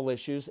control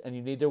issues, and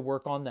you need to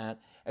work on that.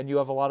 And you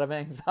have a lot of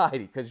anxiety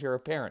because you're a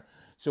parent.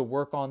 So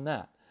work on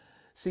that.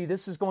 See,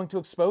 this is going to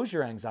expose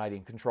your anxiety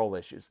and control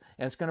issues.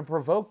 And it's going to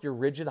provoke your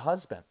rigid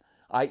husband,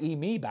 i.e.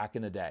 me back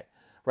in the day.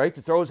 Right,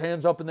 to throw his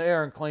hands up in the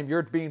air and claim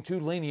you're being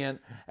too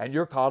lenient and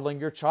you're coddling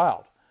your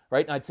child,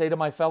 right? And I'd say to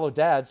my fellow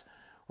dads,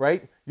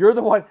 right, you're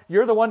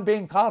the one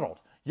being coddled.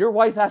 Your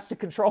wife has to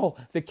control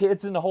the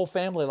kids and the whole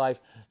family life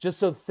just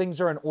so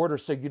things are in order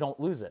so you don't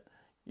lose it.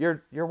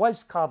 Your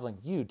wife's coddling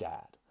you,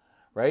 Dad,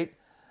 right?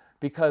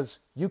 Because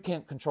you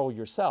can't control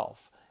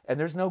yourself. And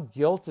there's no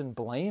guilt and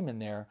blame in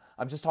there.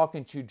 I'm just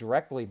talking to you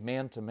directly,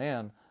 man to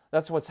man.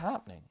 That's what's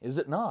happening, is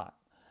it not?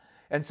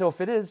 And so if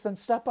it is, then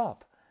step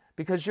up.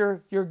 Because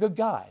you're a good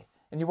guy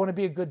and you want to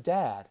be a good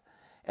dad.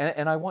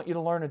 And I want you to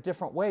learn a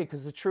different way,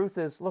 because the truth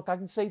is, look, I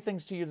can say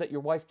things to you that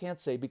your wife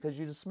can't say because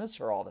you dismiss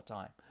her all the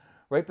time,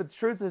 right? But the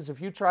truth is, if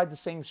you tried the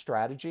same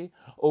strategy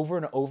over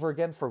and over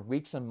again for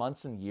weeks and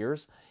months and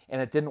years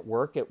and it didn't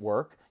work at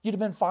work, you'd have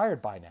been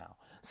fired by now.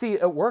 See,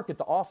 at work, at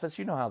the office,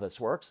 you know how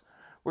this works.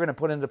 We're going to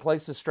put into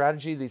place this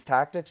strategy, these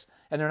tactics,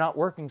 and they're not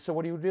working, so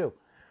what do?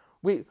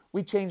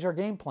 We change our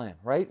game plan,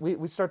 right?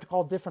 We start to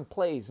call different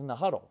plays in the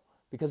huddle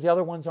because the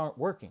other ones aren't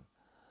working.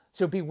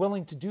 So be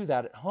willing to do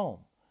that at home,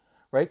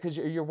 right? Because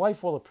your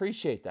wife will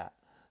appreciate that.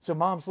 So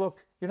moms,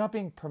 look, you're not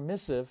being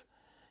permissive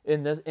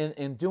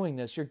in doing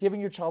this. You're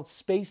giving your child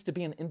space to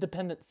be an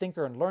independent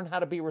thinker and learn how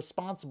to be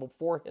responsible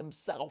for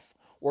himself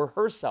or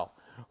herself,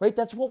 right?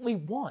 That's what we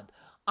want.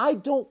 I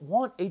don't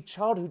want a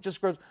child who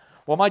just goes,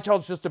 well, my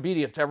child's just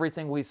obedient to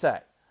everything we say.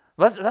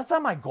 That's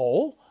not my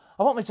goal.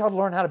 I want my child to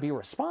learn how to be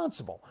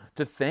responsible,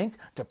 to think,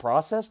 to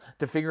process,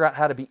 to figure out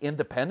how to be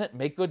independent,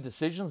 make good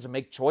decisions and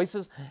make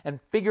choices, and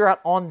figure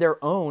out on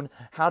their own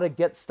how to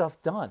get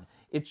stuff done.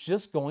 It's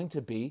just going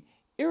to be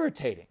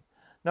irritating.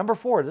 Number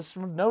 4, this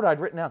is a note I'd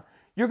written down.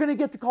 You're going to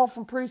get the call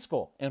from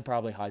preschool and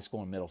probably high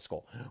school and middle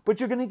school, but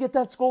you're going to get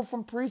that call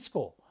from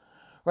preschool,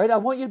 right? I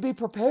want you to be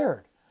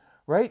prepared,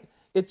 right?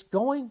 It's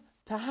going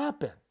to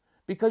happen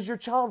because your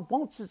child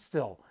won't sit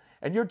still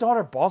and your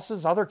daughter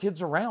bosses other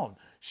kids around.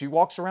 She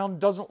walks around and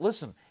doesn't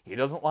listen. He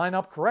doesn't line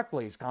up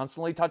correctly. He's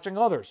constantly touching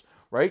others,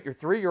 right? Your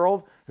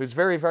 3-year-old, who's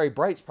very, very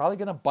bright, is probably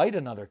going to bite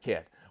another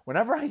kid.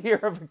 Whenever I hear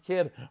of a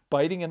kid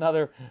biting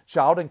another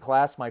child in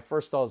class, my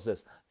first thought is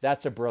this: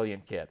 that's a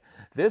brilliant kid.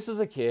 This is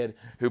a kid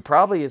who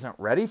probably isn't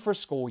ready for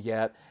school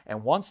yet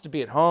and wants to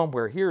be at home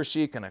where he or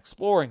she can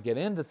explore and get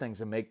into things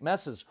and make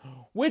messes,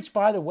 which,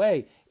 by the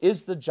way,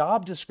 is the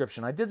job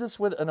description. I did this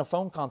in a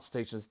phone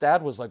consultation. His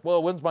dad was like,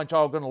 well, when's my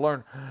child going to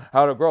learn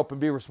how to grow up and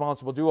be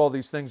responsible, do all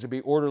these things and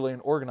be orderly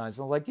and organized?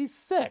 And I was like, he's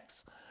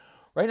 6.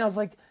 Right? And I was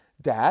like,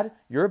 Dad,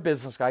 you're a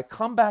business guy.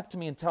 Come back to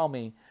me and tell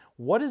me,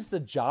 what is the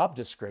job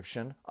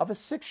description of a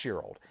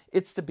 6-year-old?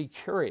 It's to be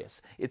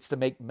curious. It's to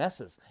make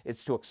messes.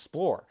 It's to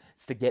explore.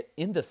 It's to get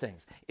into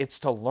things. It's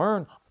to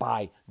learn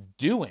by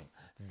doing.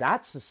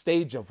 That's the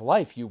stage of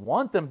life. You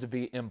want them to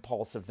be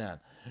impulsive then.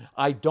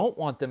 I don't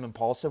want them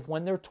impulsive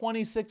when they're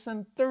 26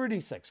 and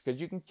 36,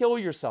 because you can kill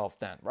yourself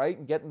then, right?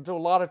 And get into a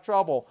lot of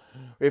trouble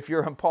if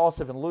you're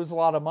impulsive and lose a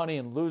lot of money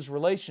and lose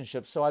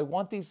relationships. So I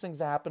want these things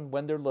to happen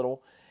when they're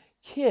little.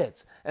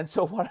 kids. And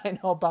so what I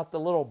know about the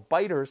little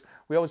biters,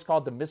 we always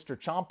called them Mr.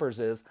 Chompers,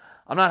 is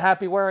I'm not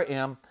happy where I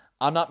am.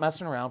 I'm not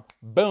messing around.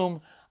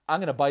 Boom, I'm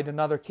going to bite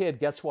another kid.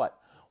 Guess what?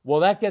 Well,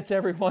 that gets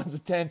everyone's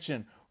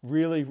attention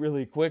really,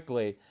 really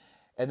quickly.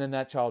 And then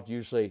that child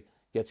usually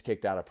gets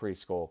kicked out of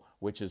preschool,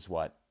 which is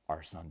what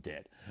our son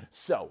did.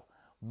 So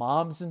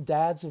moms and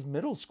dads of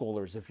middle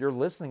schoolers, if you're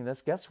listening to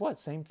this, guess what?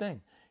 Same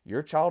thing.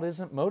 Your child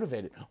isn't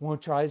motivated,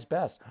 won't try his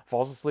best,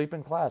 falls asleep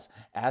in class,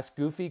 asks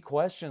goofy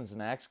questions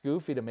and acts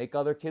goofy to make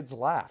other kids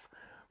laugh,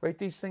 right?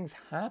 These things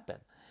happen.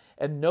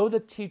 And know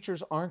that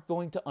teachers aren't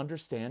going to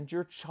understand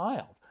your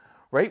child,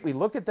 right? We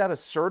look at that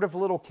assertive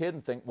little kid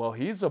and think, well,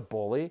 he's a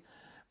bully.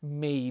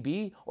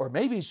 Maybe, or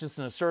maybe he's just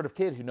an assertive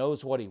kid who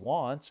knows what he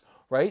wants,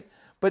 right?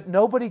 But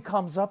nobody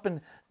comes up and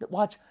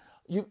watch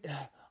you.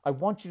 I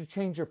want you to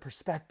change your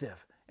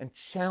perspective and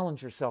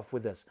challenge yourself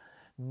with this.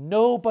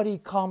 Nobody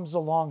comes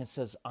along and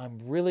says, I'm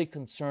really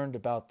concerned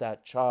about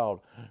that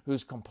child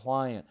who's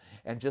compliant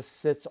and just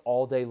sits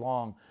all day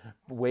long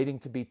waiting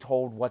to be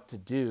told what to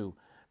do.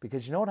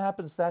 Because you know what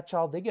happens to that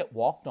child? They get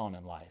walked on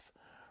in life,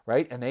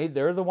 right? And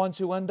they're the ones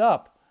who end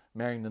up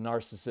marrying the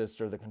narcissist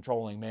or the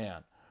controlling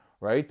man,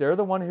 right? They're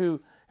the one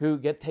who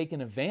get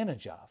taken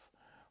advantage of,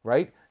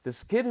 right?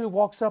 This kid who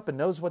walks up and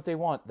knows what they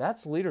want,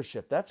 that's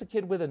leadership. That's a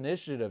kid with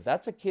initiative.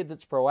 That's a kid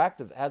that's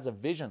proactive, has a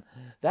vision.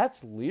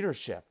 That's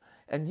leadership.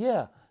 And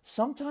yeah,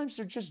 sometimes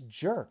they're just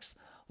jerks,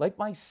 like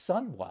my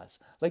son was,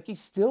 like he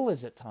still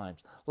is at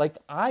times, like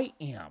I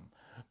am,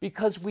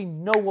 because we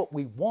know what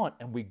we want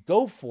and we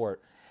go for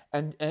it,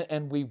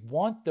 and we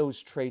want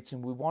those traits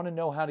and we want to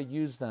know how to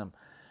use them.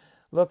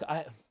 Look,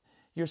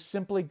 you're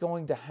simply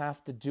going to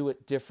have to do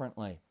it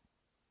differently.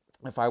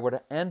 If I were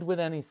to end with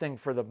anything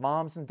for the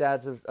moms and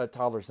dads of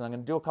toddlers, and I'm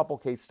going to do a couple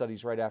case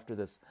studies right after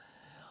this,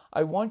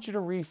 I want you to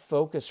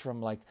refocus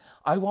from like,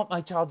 I want my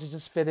child to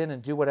just fit in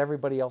and do what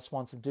everybody else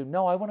wants them to do.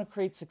 No, I want to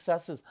create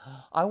successes.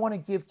 I want to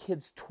give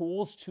kids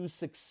tools to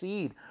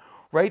succeed,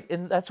 right?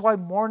 And that's why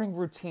morning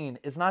routine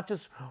is not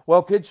just,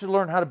 well, kids should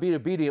learn how to be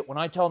obedient. When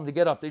I tell them to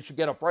get up, they should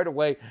get up right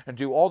away and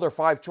do all their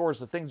 5 chores,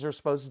 the things they're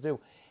supposed to do.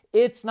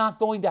 It's not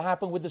going to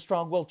happen with a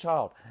strong-willed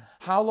child.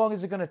 How long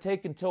is it going to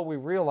take until we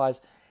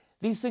realize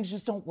these things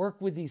just don't work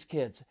with these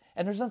kids?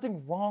 And there's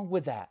nothing wrong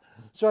with that.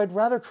 So I'd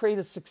rather create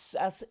a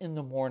success in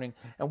the morning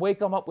and wake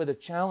them up with a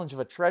challenge of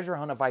a treasure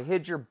hunt. If I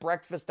hid your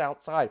breakfast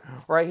outside,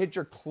 or I hid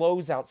your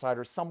clothes outside,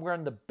 or somewhere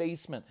in the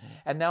basement,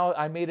 and now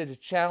I made it a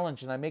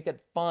challenge and I make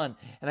it fun,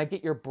 and I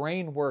get your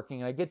brain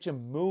working and I get you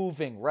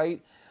moving,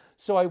 right?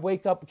 So I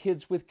wake up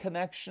kids with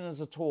connection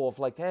as a tool of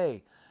like,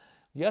 hey,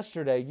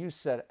 yesterday you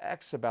said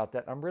X about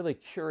that. I'm really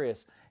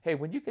curious. Hey,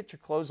 when you get your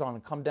clothes on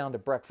and come down to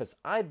breakfast,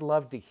 I'd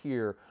love to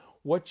hear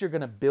what you're going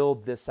to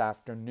build this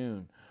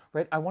afternoon,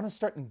 right? I want to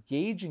start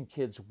engaging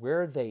kids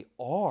where they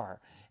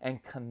are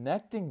and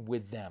connecting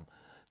with them.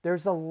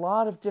 There's a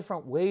lot of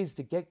different ways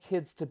to get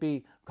kids to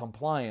be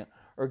compliant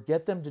or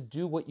get them to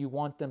do what you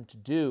want them to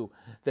do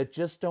that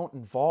just don't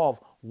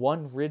involve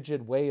one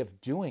rigid way of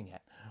doing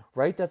it,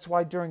 right? That's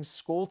why during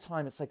school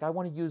time, it's like, I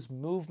want to use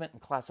movement in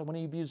class. I want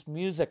to use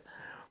music.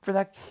 For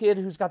that kid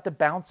who's got the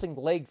bouncing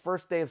leg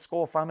first day of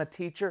school, if I'm a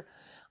teacher,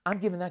 I'm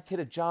giving that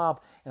kid a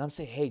job and I'm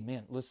saying, hey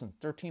man, listen,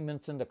 13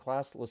 minutes into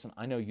class, listen,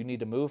 I know you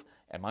need to move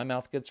and my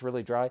mouth gets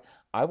really dry.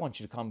 I want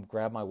you to come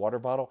grab my water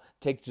bottle,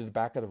 take it to the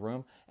back of the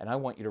room, and I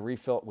want you to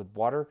refill it with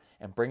water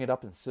and bring it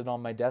up and sit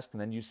on my desk,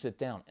 and then you sit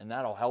down, and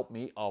that'll help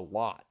me a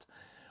lot.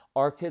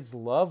 Our kids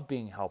love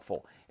being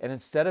helpful. And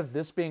instead of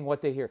this being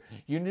what they hear,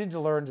 you need to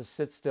learn to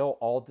sit still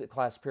all the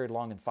class period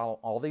long and follow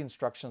all the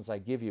instructions I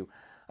give you.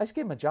 I just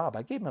gave them a job.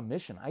 I gave them a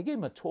mission. I gave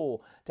them a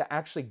tool to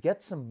actually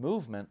get some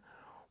movement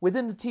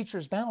within the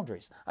teacher's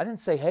boundaries. I didn't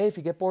say, hey, if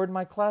you get bored in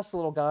my class,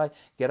 little guy,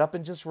 get up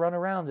and just run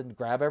around and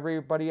grab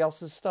everybody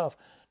else's stuff.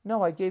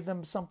 No, I gave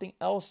them something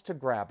else to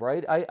grab,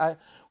 right?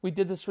 We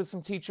did this with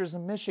some teachers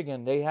in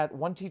Michigan.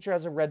 One teacher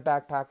has a red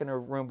backpack in her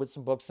room with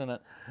some books in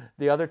it.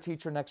 The other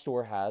teacher next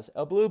door has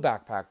a blue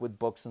backpack with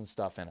books and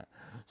stuff in it.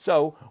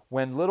 So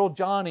when little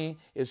Johnny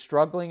is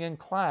struggling in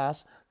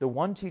class, the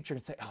one teacher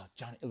can say, oh,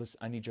 Johnny, listen,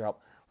 I need your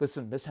help.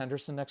 Listen, Miss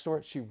Henderson next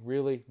door, she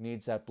really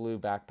needs that blue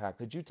backpack.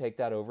 Could you take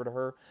that over to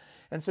her?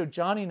 And so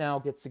Johnny now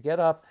gets to get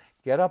up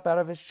out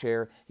of his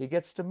chair. He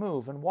gets to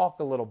move and walk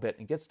a little bit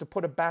and gets to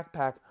put a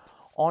backpack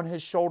on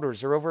his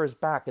shoulders or over his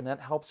back. And that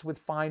helps with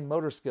fine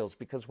motor skills,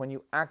 because when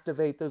you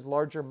activate those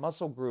larger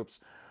muscle groups,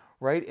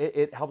 right,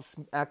 it helps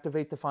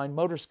activate the fine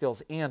motor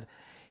skills. And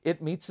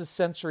it meets his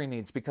sensory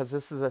needs, because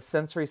this is a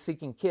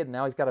sensory-seeking kid.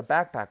 Now he's got a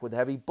backpack with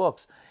heavy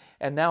books.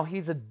 And now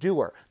he's a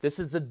doer. This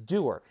is a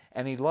doer.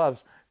 And he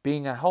loves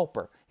being a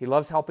helper. He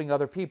loves helping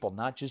other people,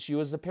 not just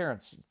you as the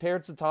parents.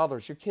 Parents of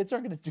toddlers, your kids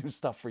aren't going to do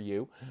stuff for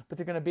you, but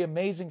they're going to be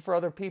amazing for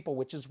other people,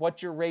 which is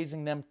what you're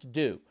raising them to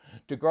do,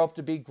 to grow up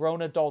to be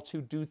grown adults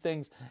who do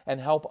things and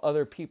help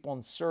other people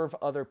and serve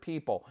other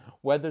people,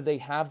 whether they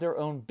have their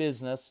own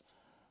business,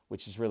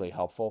 which is really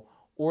helpful,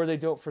 or they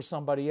do it for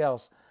somebody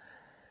else.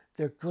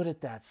 They're good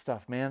at that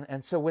stuff, man.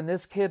 And so when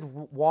this kid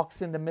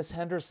walks into Miss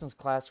Henderson's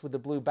class with the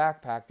blue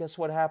backpack, guess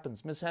what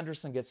happens? Miss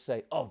Henderson gets to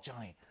say, oh,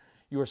 Johnny,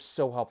 You are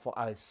so helpful.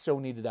 I so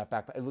needed that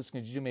back.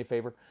 Listen, could you do me a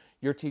favor?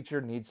 Your teacher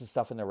needs the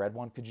stuff in the red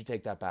one. Could you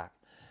take that back?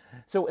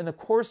 So in the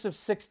course of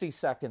 60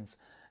 seconds,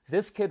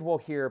 this kid will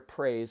hear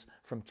praise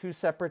from 2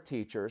 separate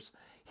teachers.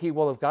 He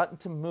will have gotten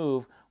to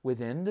move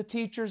within the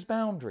teacher's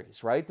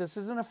boundaries, right? This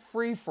isn't a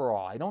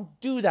free-for-all. I don't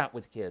do that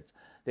with kids.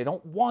 They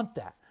don't want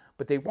that,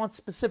 but they want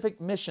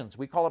specific missions.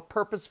 We call it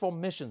purposeful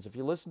missions. If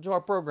you listen to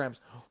our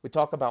programs, we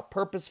talk about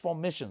purposeful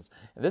missions.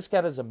 And this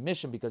kid has a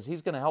mission because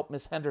he's going to help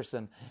Miss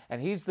Henderson,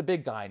 and he's the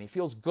big guy, and he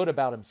feels good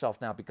about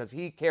himself now because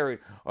he carried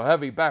a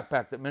heavy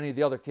backpack that many of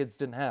the other kids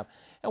didn't have.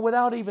 And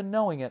without even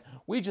knowing it,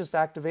 we just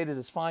activated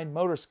his fine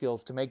motor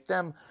skills to make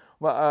them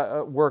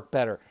work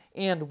better.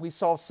 And we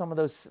met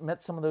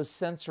some of those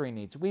sensory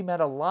needs. We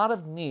met a lot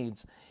of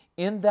needs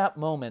in that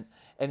moment,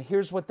 and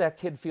here's what that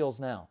kid feels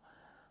now.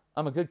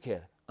 I'm a good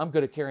kid. I'm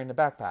good at carrying the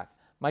backpack.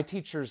 My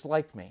teachers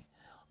like me.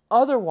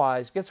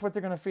 Otherwise, guess what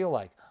they're going to feel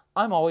like?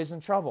 I'm always in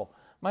trouble.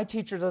 My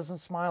teacher doesn't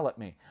smile at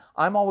me.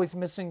 I'm always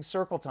missing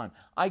circle time.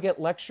 I get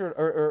lectured,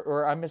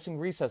 or I'm missing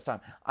recess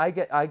time. I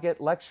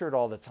get lectured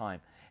all the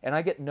time, and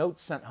I get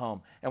notes sent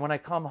home. And when I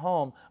come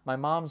home, my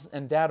moms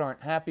and dad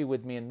aren't happy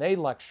with me, and they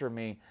lecture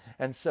me.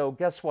 And so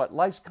guess what?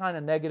 Life's kind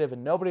of negative,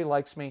 and nobody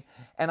likes me,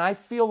 and I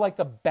feel like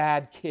a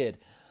bad kid.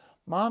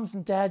 Moms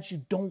and dads,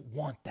 you don't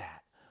want that.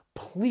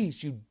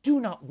 Please, you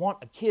do not want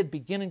a kid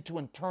beginning to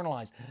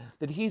internalize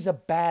that he's a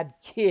bad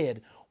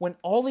kid when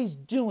all he's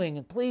doing,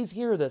 and please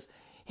hear this,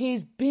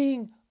 he's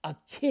being a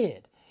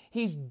kid.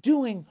 He's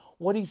doing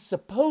what he's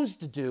supposed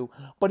to do,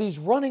 but he's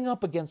running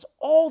up against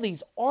all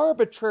these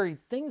arbitrary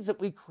things that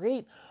we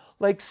create,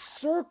 like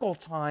circle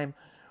time,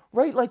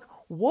 right? Like,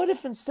 what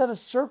if instead of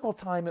circle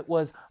time, it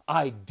was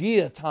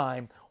idea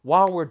time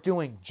while we're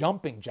doing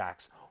jumping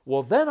jacks?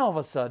 Well, then all of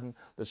a sudden,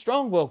 the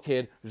strong-willed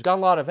kid who's got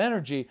a lot of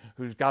energy,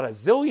 who's got a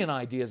zillion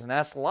ideas and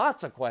asks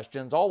lots of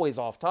questions, always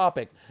off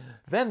topic,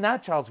 then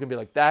that child's going to be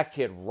like, that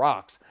kid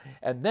rocks.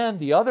 And then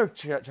the other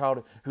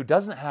child who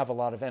doesn't have a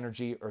lot of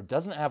energy or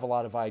doesn't have a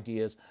lot of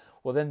ideas,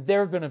 well, then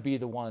they're going to be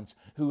the ones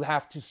who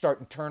have to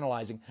start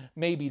internalizing.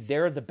 Maybe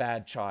they're the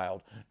bad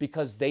child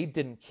because they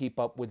didn't keep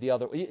up with the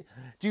other.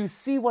 Do you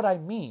see what I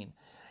mean?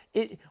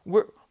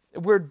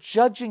 We're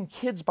judging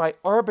kids by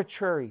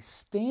arbitrary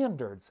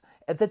standards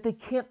that they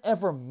can't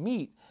ever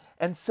meet.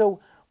 And so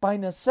by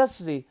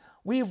necessity,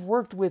 we have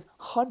worked with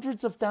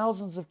hundreds of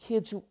thousands of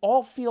kids who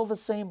all feel the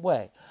same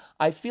way.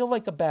 I feel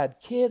like a bad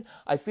kid.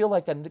 I feel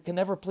like I can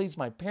never please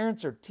my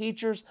parents or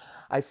teachers.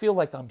 I feel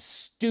like I'm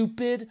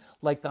stupid,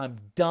 like I'm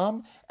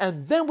dumb.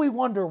 And then we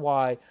wonder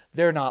why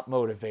they're not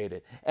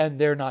motivated and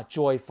they're not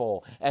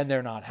joyful and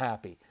they're not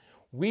happy.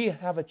 We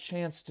have a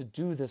chance to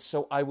do this,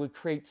 so I would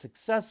create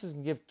successes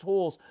and give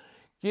tools,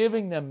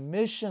 giving them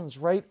missions,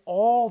 right,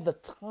 all the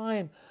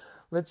time.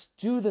 Let's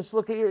do this.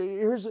 Look,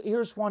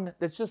 here's one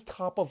that's just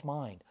top of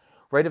mind,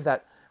 right, of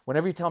that.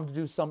 Whenever you tell them to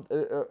do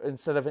something,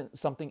 instead of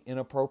something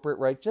inappropriate,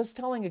 right, just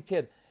telling a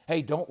kid,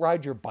 hey, don't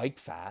ride your bike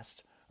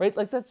fast, right?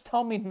 Like, that's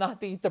telling me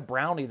not to eat the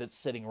brownie that's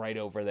sitting right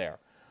over there,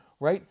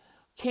 right?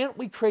 Can't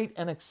we create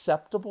an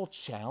acceptable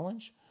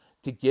challenge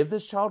to give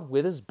this child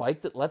with his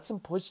bike that lets him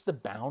push the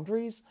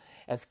boundaries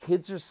as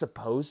kids are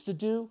supposed to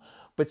do,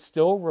 but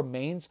still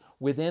remains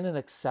within an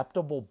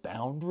acceptable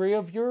boundary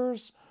of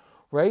yours,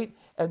 right?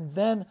 And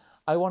then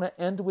I want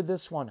to end with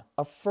this one.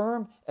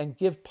 Affirm and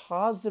give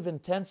positive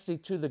intensity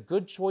to the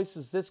good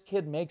choices this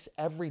kid makes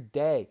every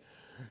day.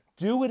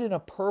 Do it in a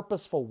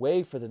purposeful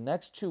way for the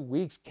next 2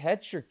 weeks.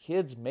 Catch your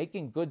kids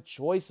making good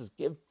choices.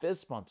 Give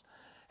fist bumps.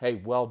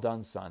 Hey, well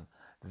done, son.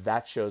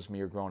 That shows me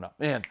you're grown up.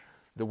 Man,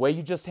 the way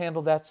you just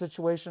handled that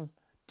situation,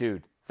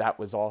 dude, that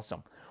was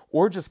awesome.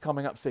 Or just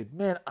coming up and say,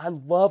 man, I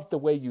love the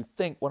way you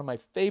think. One of my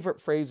favorite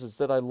phrases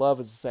that I love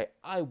is to say,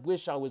 I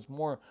wish I was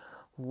more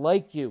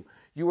like you.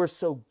 You were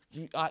so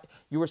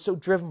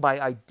driven by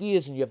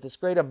ideas and you have this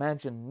great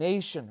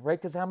imagination, right?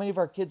 Because how many of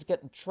our kids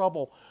get in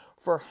trouble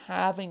for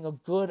having a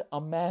good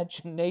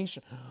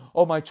imagination?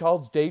 Oh, my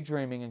child's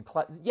daydreaming in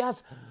class.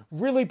 Yes,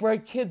 really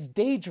bright kids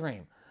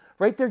daydream,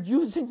 right? They're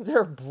using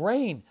their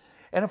brain.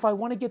 And if I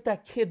want to get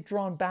that kid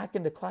drawn back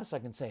into class, I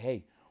can say,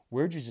 hey,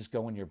 where'd you just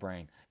go in your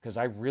brain? Because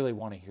I really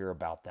want to hear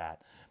about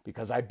that.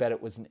 Because I bet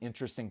it was an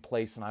interesting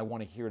place and I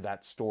want to hear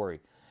that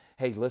story.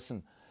 Hey,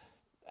 listen,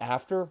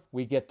 after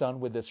we get done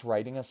with this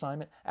writing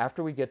assignment,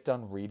 after we get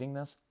done reading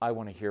this, I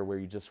want to hear where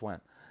you just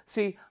went.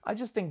 See, I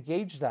just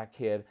engaged that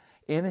kid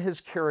in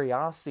his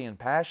curiosity and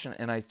passion,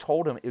 and I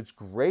told him it's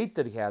great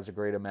that he has a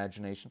great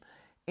imagination.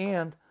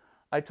 And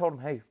I told him,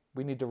 hey,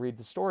 we need to read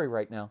the story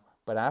right now.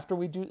 But after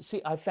we do,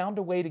 see, I found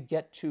a way to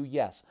get to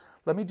yes.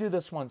 Let me do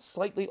this one.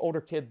 Slightly older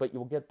kid, but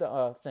you'll get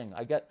the thing.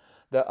 I get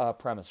the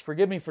premise.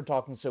 Forgive me for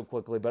talking so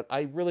quickly, but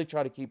I really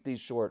try to keep these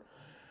short.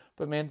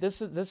 But man, this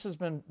has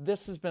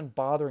been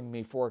bothering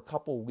me for a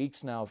couple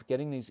weeks now of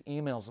getting these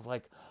emails of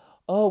like,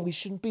 oh, we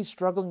shouldn't be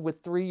struggling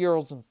with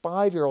 3-year-olds and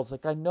 5-year-olds.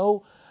 Like I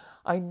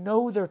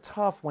know they're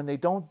tough when they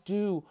don't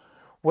do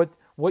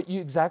what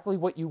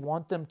you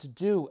want them to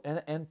do.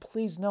 And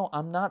please know,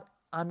 I'm not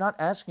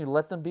asking you to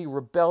let them be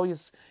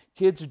rebellious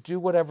kids who do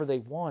whatever they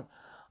want.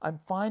 I'm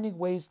finding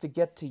ways to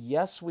get to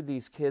yes with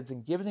these kids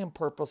and giving them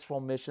purposeful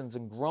missions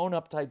and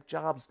grown-up type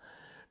jobs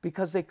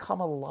because they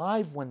come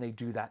alive when they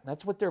do that. And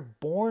that's what they're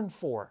born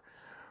for,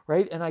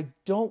 right? And I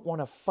don't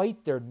want to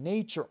fight their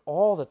nature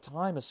all the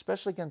time,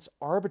 especially against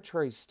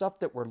arbitrary stuff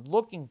that we're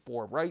looking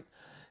for, right?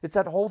 It's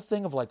that whole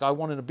thing of like, I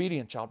want an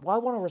obedient child. Well, I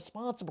want a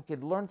responsible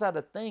kid who learns how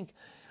to think,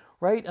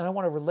 right? And I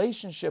want a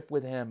relationship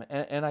with him,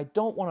 and I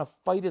don't want to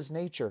fight his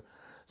nature.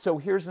 So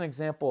here's an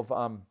example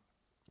of,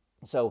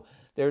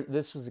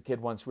 this was a kid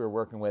once we were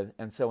working with,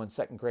 and so in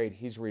second grade,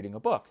 he's reading a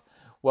book.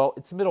 Well,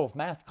 it's the middle of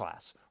math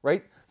class,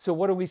 right? So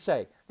what do we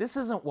say? This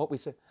isn't what we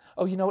say.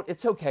 Oh, you know what?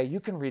 It's okay. You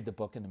can read the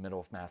book in the middle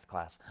of math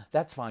class.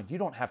 That's fine. You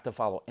don't have to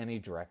follow any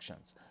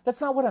directions. That's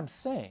not what I'm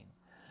saying.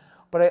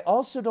 But I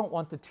also don't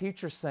want the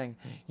teacher saying,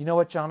 you know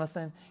what,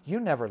 Jonathan, you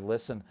never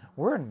listen.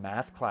 We're in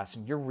math class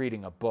and you're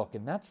reading a book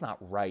and that's not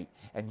right.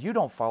 And you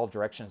don't follow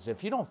directions.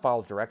 If you don't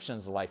follow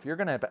directions in life, you're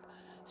going to...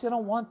 See, I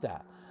don't want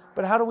that.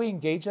 But how do we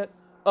engage it?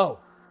 Oh,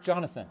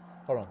 Jonathan,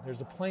 hold on.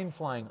 There's a plane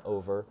flying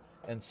over.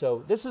 And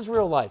so this is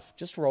real life.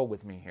 Just roll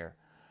with me here,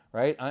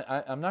 right?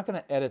 I'm not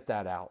going to edit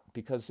that out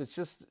because it's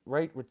just,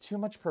 right, with too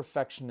much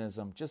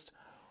perfectionism.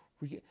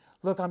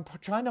 Look, I'm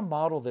trying to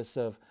model this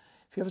of,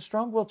 if you have a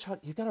strong-willed child,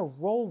 you got to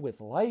roll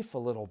with life a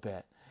little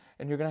bit.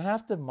 And you're going to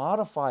have to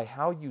modify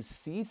how you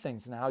see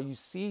things and how you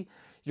see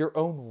your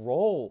own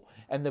role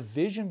and the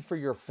vision for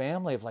your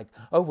family of like,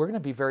 oh, we're going to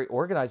be very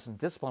organized and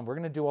disciplined. We're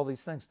going to do all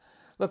these things.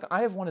 Look,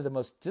 I have one of the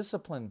most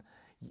disciplined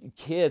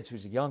kids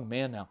who's a young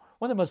man now,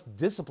 one of the most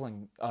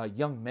disciplined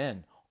young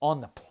men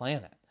on the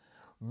planet.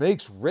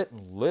 Makes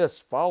written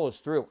lists, follows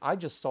through. I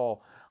just saw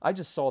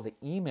the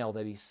email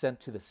that he sent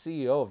to the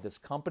CEO of this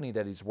company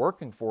that he's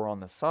working for on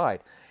the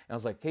side. And I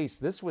was like, Case,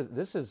 this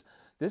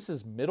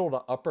is middle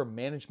to upper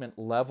management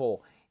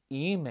level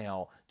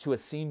email to a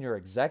senior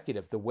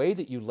executive. The way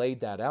that you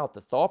laid that out,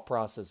 the thought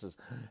processes,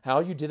 how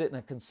you did it in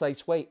a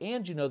concise way,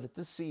 and you know that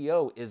this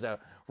CEO is a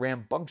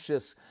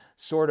rambunctious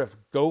sort of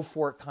go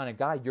for it kind of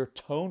guy. Your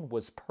tone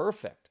was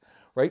perfect,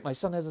 right? My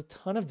son has a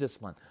ton of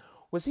discipline.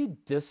 Was he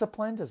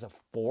disciplined as a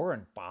 4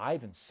 and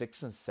 5 and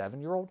 6 and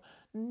 7-year-old?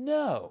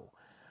 No,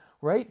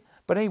 right?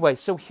 But anyway,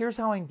 so here's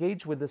how I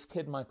engage with this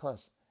kid in my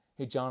class.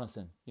 Hey,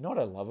 Jonathan, you know what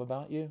I love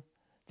about you?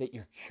 That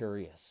you're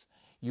curious.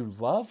 You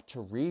love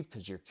to read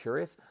because you're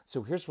curious.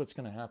 So here's what's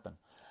going to happen.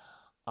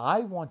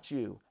 I want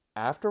you,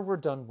 after we're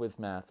done with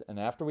math and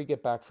after we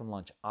get back from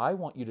lunch, I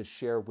want you to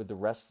share with the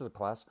rest of the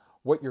class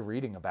what you're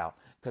reading about.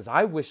 Because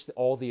I wish that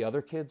all the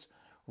other kids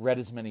read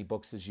as many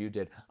books as you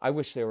did. I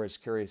wish they were as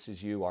curious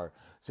as you are.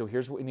 So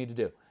here's what we need to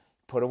do.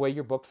 Put away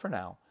your book for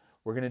now.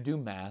 We're going to do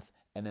math.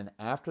 And then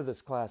after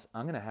this class,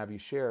 I'm going to have you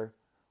share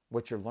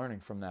what you're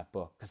learning from that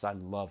book because I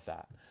love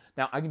that.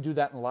 Now, I can do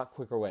that in a lot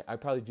quicker way. I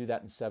probably do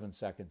that in 7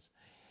 seconds.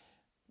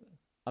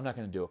 I'm not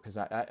going to do it because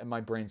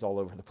my brain's all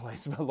over the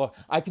place.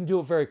 I can do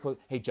it very quick.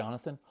 Hey,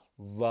 Jonathan,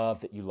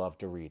 love that you love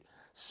to read.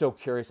 So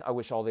curious. I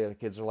wish all the other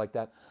kids are like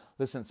that.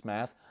 Listen, it's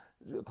math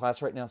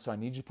class right now, so I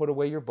need you to put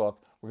away your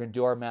book. We're going to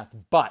do our math.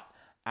 But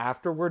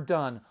after we're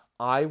done,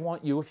 I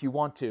want you, if you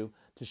want to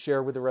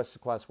share with the rest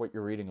of the class what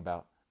you're reading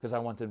about because I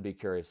want them to be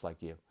curious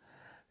like you.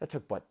 That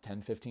took,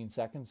 10, 15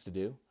 seconds to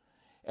do?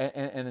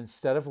 And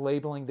instead of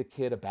labeling the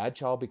kid a bad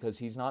child because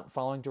he's not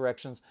following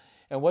directions,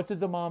 and what did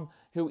the mom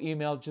who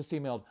just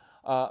emailed,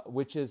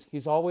 which is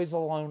he's always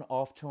alone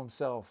off to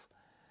himself.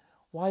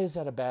 Why is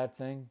that a bad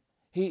thing?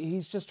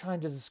 He's just trying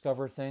to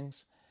discover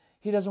things.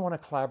 He doesn't want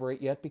to collaborate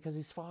yet because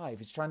he's 5.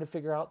 He's trying to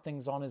figure out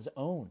things on his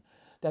own.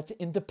 That's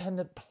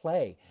independent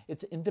play.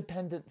 It's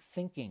independent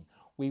thinking.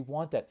 We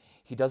want that.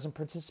 He doesn't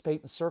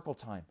participate in circle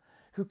time.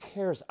 Who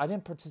cares? I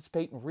didn't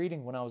participate in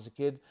reading when I was a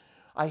kid.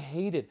 I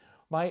hated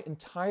my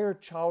entire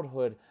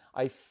childhood.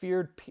 I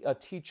feared a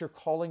teacher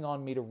calling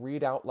on me to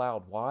read out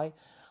loud. Why?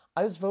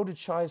 I was voted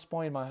shyest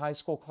boy in my high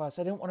school class.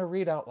 I didn't want to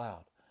read out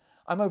loud.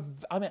 I'm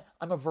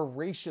a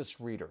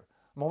voracious reader.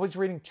 I'm always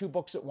reading 2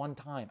 books at one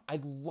time. I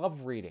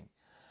love reading.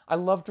 I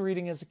loved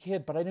reading as a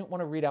kid, but I didn't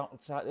want to read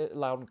out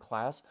loud in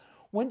class.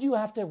 When do you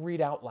have to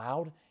read out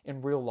loud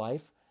in real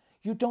life?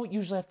 You don't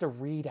usually have to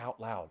read out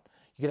loud.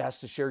 You get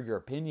asked to share your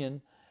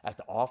opinion at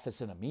the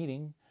office in a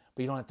meeting,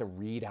 but you don't have to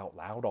read out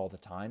loud all the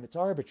time. It's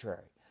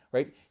arbitrary,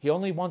 right? He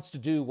only wants to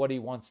do what he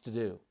wants to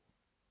do.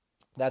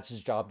 That's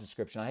his job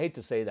description. I hate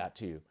to say that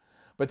to you,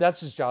 but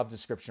that's his job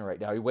description right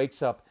now. He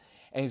wakes up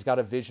and he's got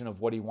a vision of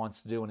what he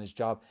wants to do in his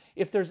job.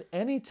 If there's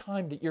any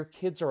time that your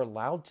kids are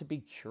allowed to be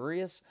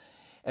curious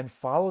and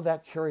follow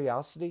that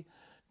curiosity,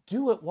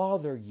 do it while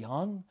they're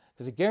young,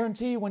 because I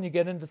guarantee you when you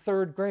get into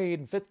 3rd grade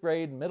and 5th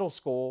grade and middle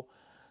school,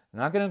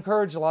 you're not going to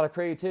encourage a lot of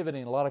creativity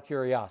and a lot of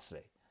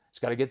curiosity.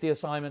 Just got to get the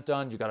assignment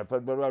done. You got to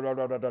put blah, blah, blah,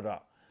 blah, blah, blah.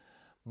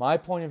 My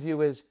point of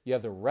view is you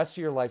have the rest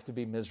of your life to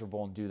be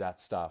miserable and do that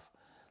stuff.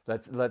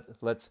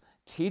 Let's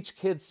teach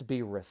kids to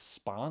be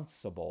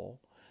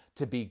responsible,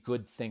 to be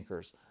good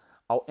thinkers.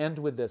 I'll end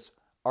with this.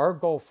 Our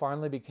goal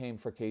finally became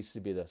for Casey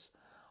to be this.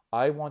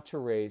 I want to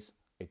raise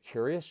a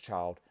curious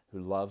child who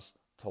loves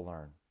to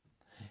learn.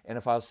 And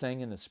if I was saying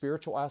in the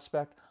spiritual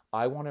aspect,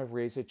 I want to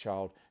raise a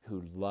child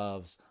who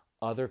loves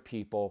other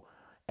people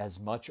as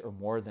much or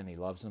more than he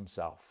loves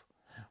himself.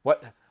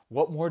 What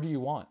more do you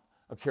want?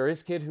 A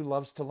curious kid who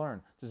loves to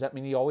learn. Does that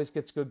mean he always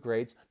gets good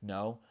grades?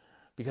 No,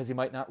 because he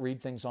might not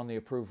read things on the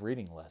approved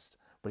reading list,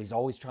 but he's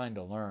always trying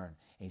to learn, and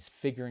he's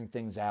figuring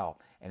things out,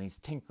 and he's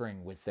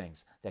tinkering with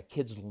things. That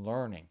kid's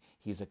learning.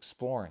 He's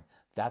exploring.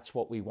 That's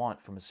what we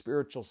want from a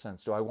spiritual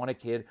sense. Do I want a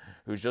kid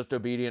who's just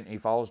obedient and he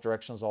follows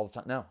directions all the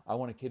time? No, I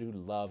want a kid who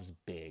loves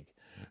big,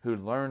 who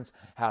learns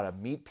how to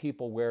meet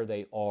people where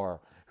they are,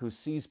 who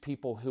sees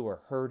people who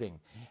are hurting,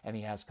 and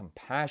he has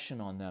compassion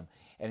on them,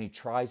 and he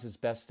tries his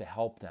best to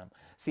help them.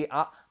 See,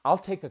 I'll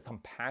take a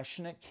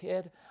compassionate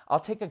kid. I'll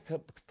take a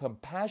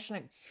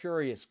compassionate,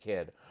 curious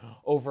kid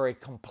over a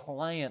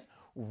compliant,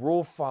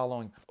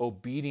 rule-following,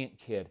 obedient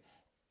kid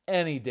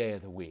any day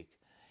of the week.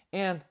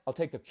 And I'll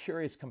take a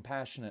curious,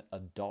 compassionate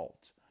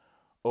adult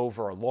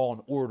over a law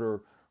and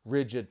order,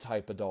 rigid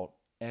type adult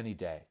any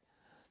day.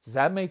 Does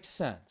that make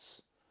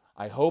sense?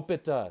 I hope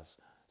it does.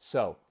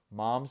 So,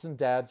 moms and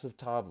dads of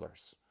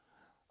toddlers,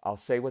 I'll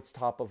say what's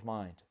top of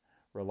mind.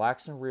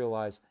 Relax and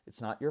realize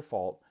it's not your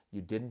fault.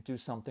 You didn't do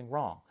something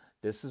wrong.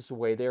 This is the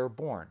way they were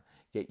born.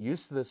 Get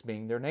used to this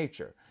being their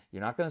nature.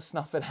 You're not going to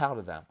snuff it out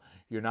of them.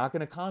 You're not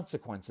going to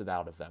consequence it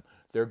out of them.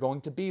 They're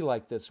going to be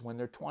like this when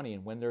they're 20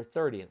 and when they're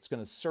 30. It's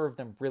going to serve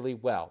them really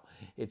well.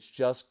 It's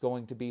just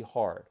going to be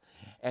hard.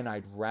 And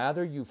I'd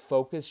rather you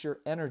focus your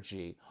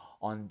energy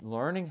on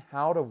learning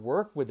how to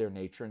work with their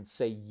nature and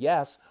say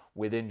yes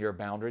within your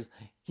boundaries.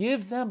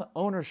 Give them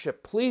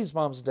ownership. Please,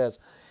 moms and dads,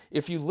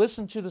 if you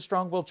listen to the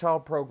Strong-Willed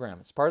Child program,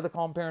 it's part of the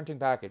Calm Parenting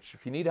package.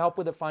 If you need help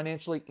with it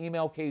financially,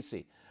 email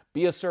Casey.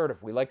 Be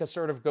assertive. We like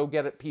assertive,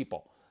 go-get-it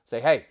people. Say,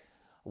 hey,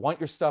 I want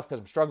your stuff because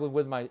I'm struggling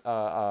with my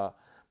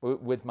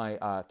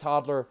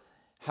toddler.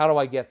 How do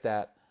I get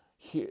that?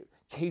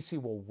 Casey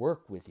will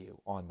work with you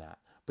on that.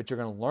 But you're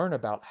going to learn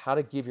about how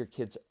to give your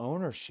kids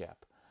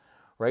ownership,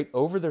 right,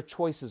 over their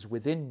choices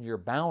within your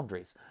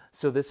boundaries.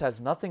 So this has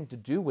nothing to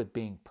do with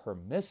being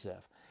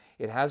permissive.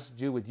 It has to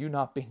do with you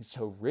not being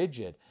so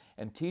rigid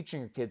and teaching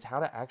your kids how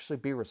to actually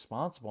be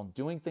responsible and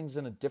doing things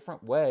in a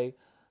different way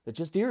that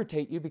just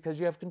irritate you because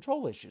you have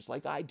control issues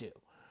like I do,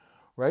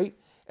 right?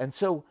 And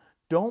so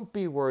don't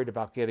be worried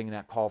about getting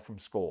that call from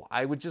school.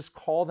 I would just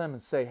call them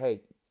and say,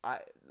 hey,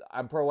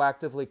 I'm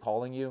proactively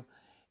calling you.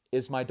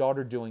 Is my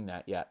daughter doing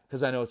that yet?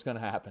 Because I know it's going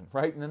to happen,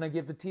 right? And then I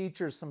give the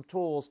teachers some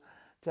tools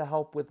to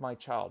help with my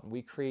child. And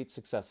we create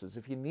successes.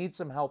 If you need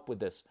some help with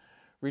this,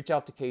 reach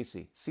out to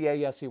Casey,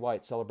 C-A-S-E-Y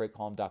at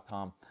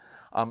celebratecalm.com.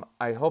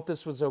 I hope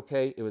this was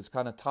okay. It was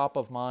kind of top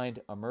of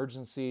mind,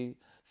 emergency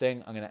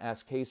thing. I'm going to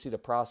ask Casey to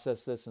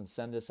process this and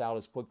send this out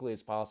as quickly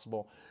as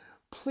possible.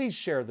 Please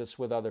share this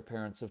with other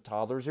parents of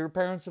toddlers or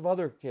parents of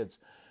other kids,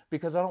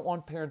 because I don't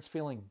want parents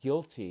feeling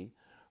guilty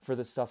for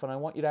this stuff. And I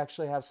want you to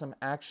actually have some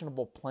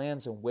actionable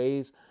plans and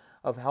ways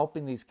of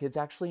helping these kids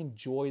actually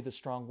enjoy the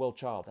strong-willed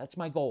child. That's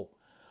my goal.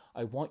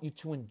 I want you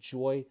to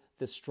enjoy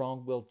the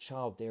strong-willed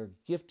child. They're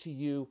a gift to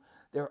you.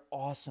 They're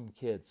awesome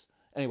kids.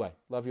 Anyway,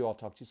 love you all.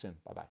 Talk to you soon.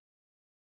 Bye-bye.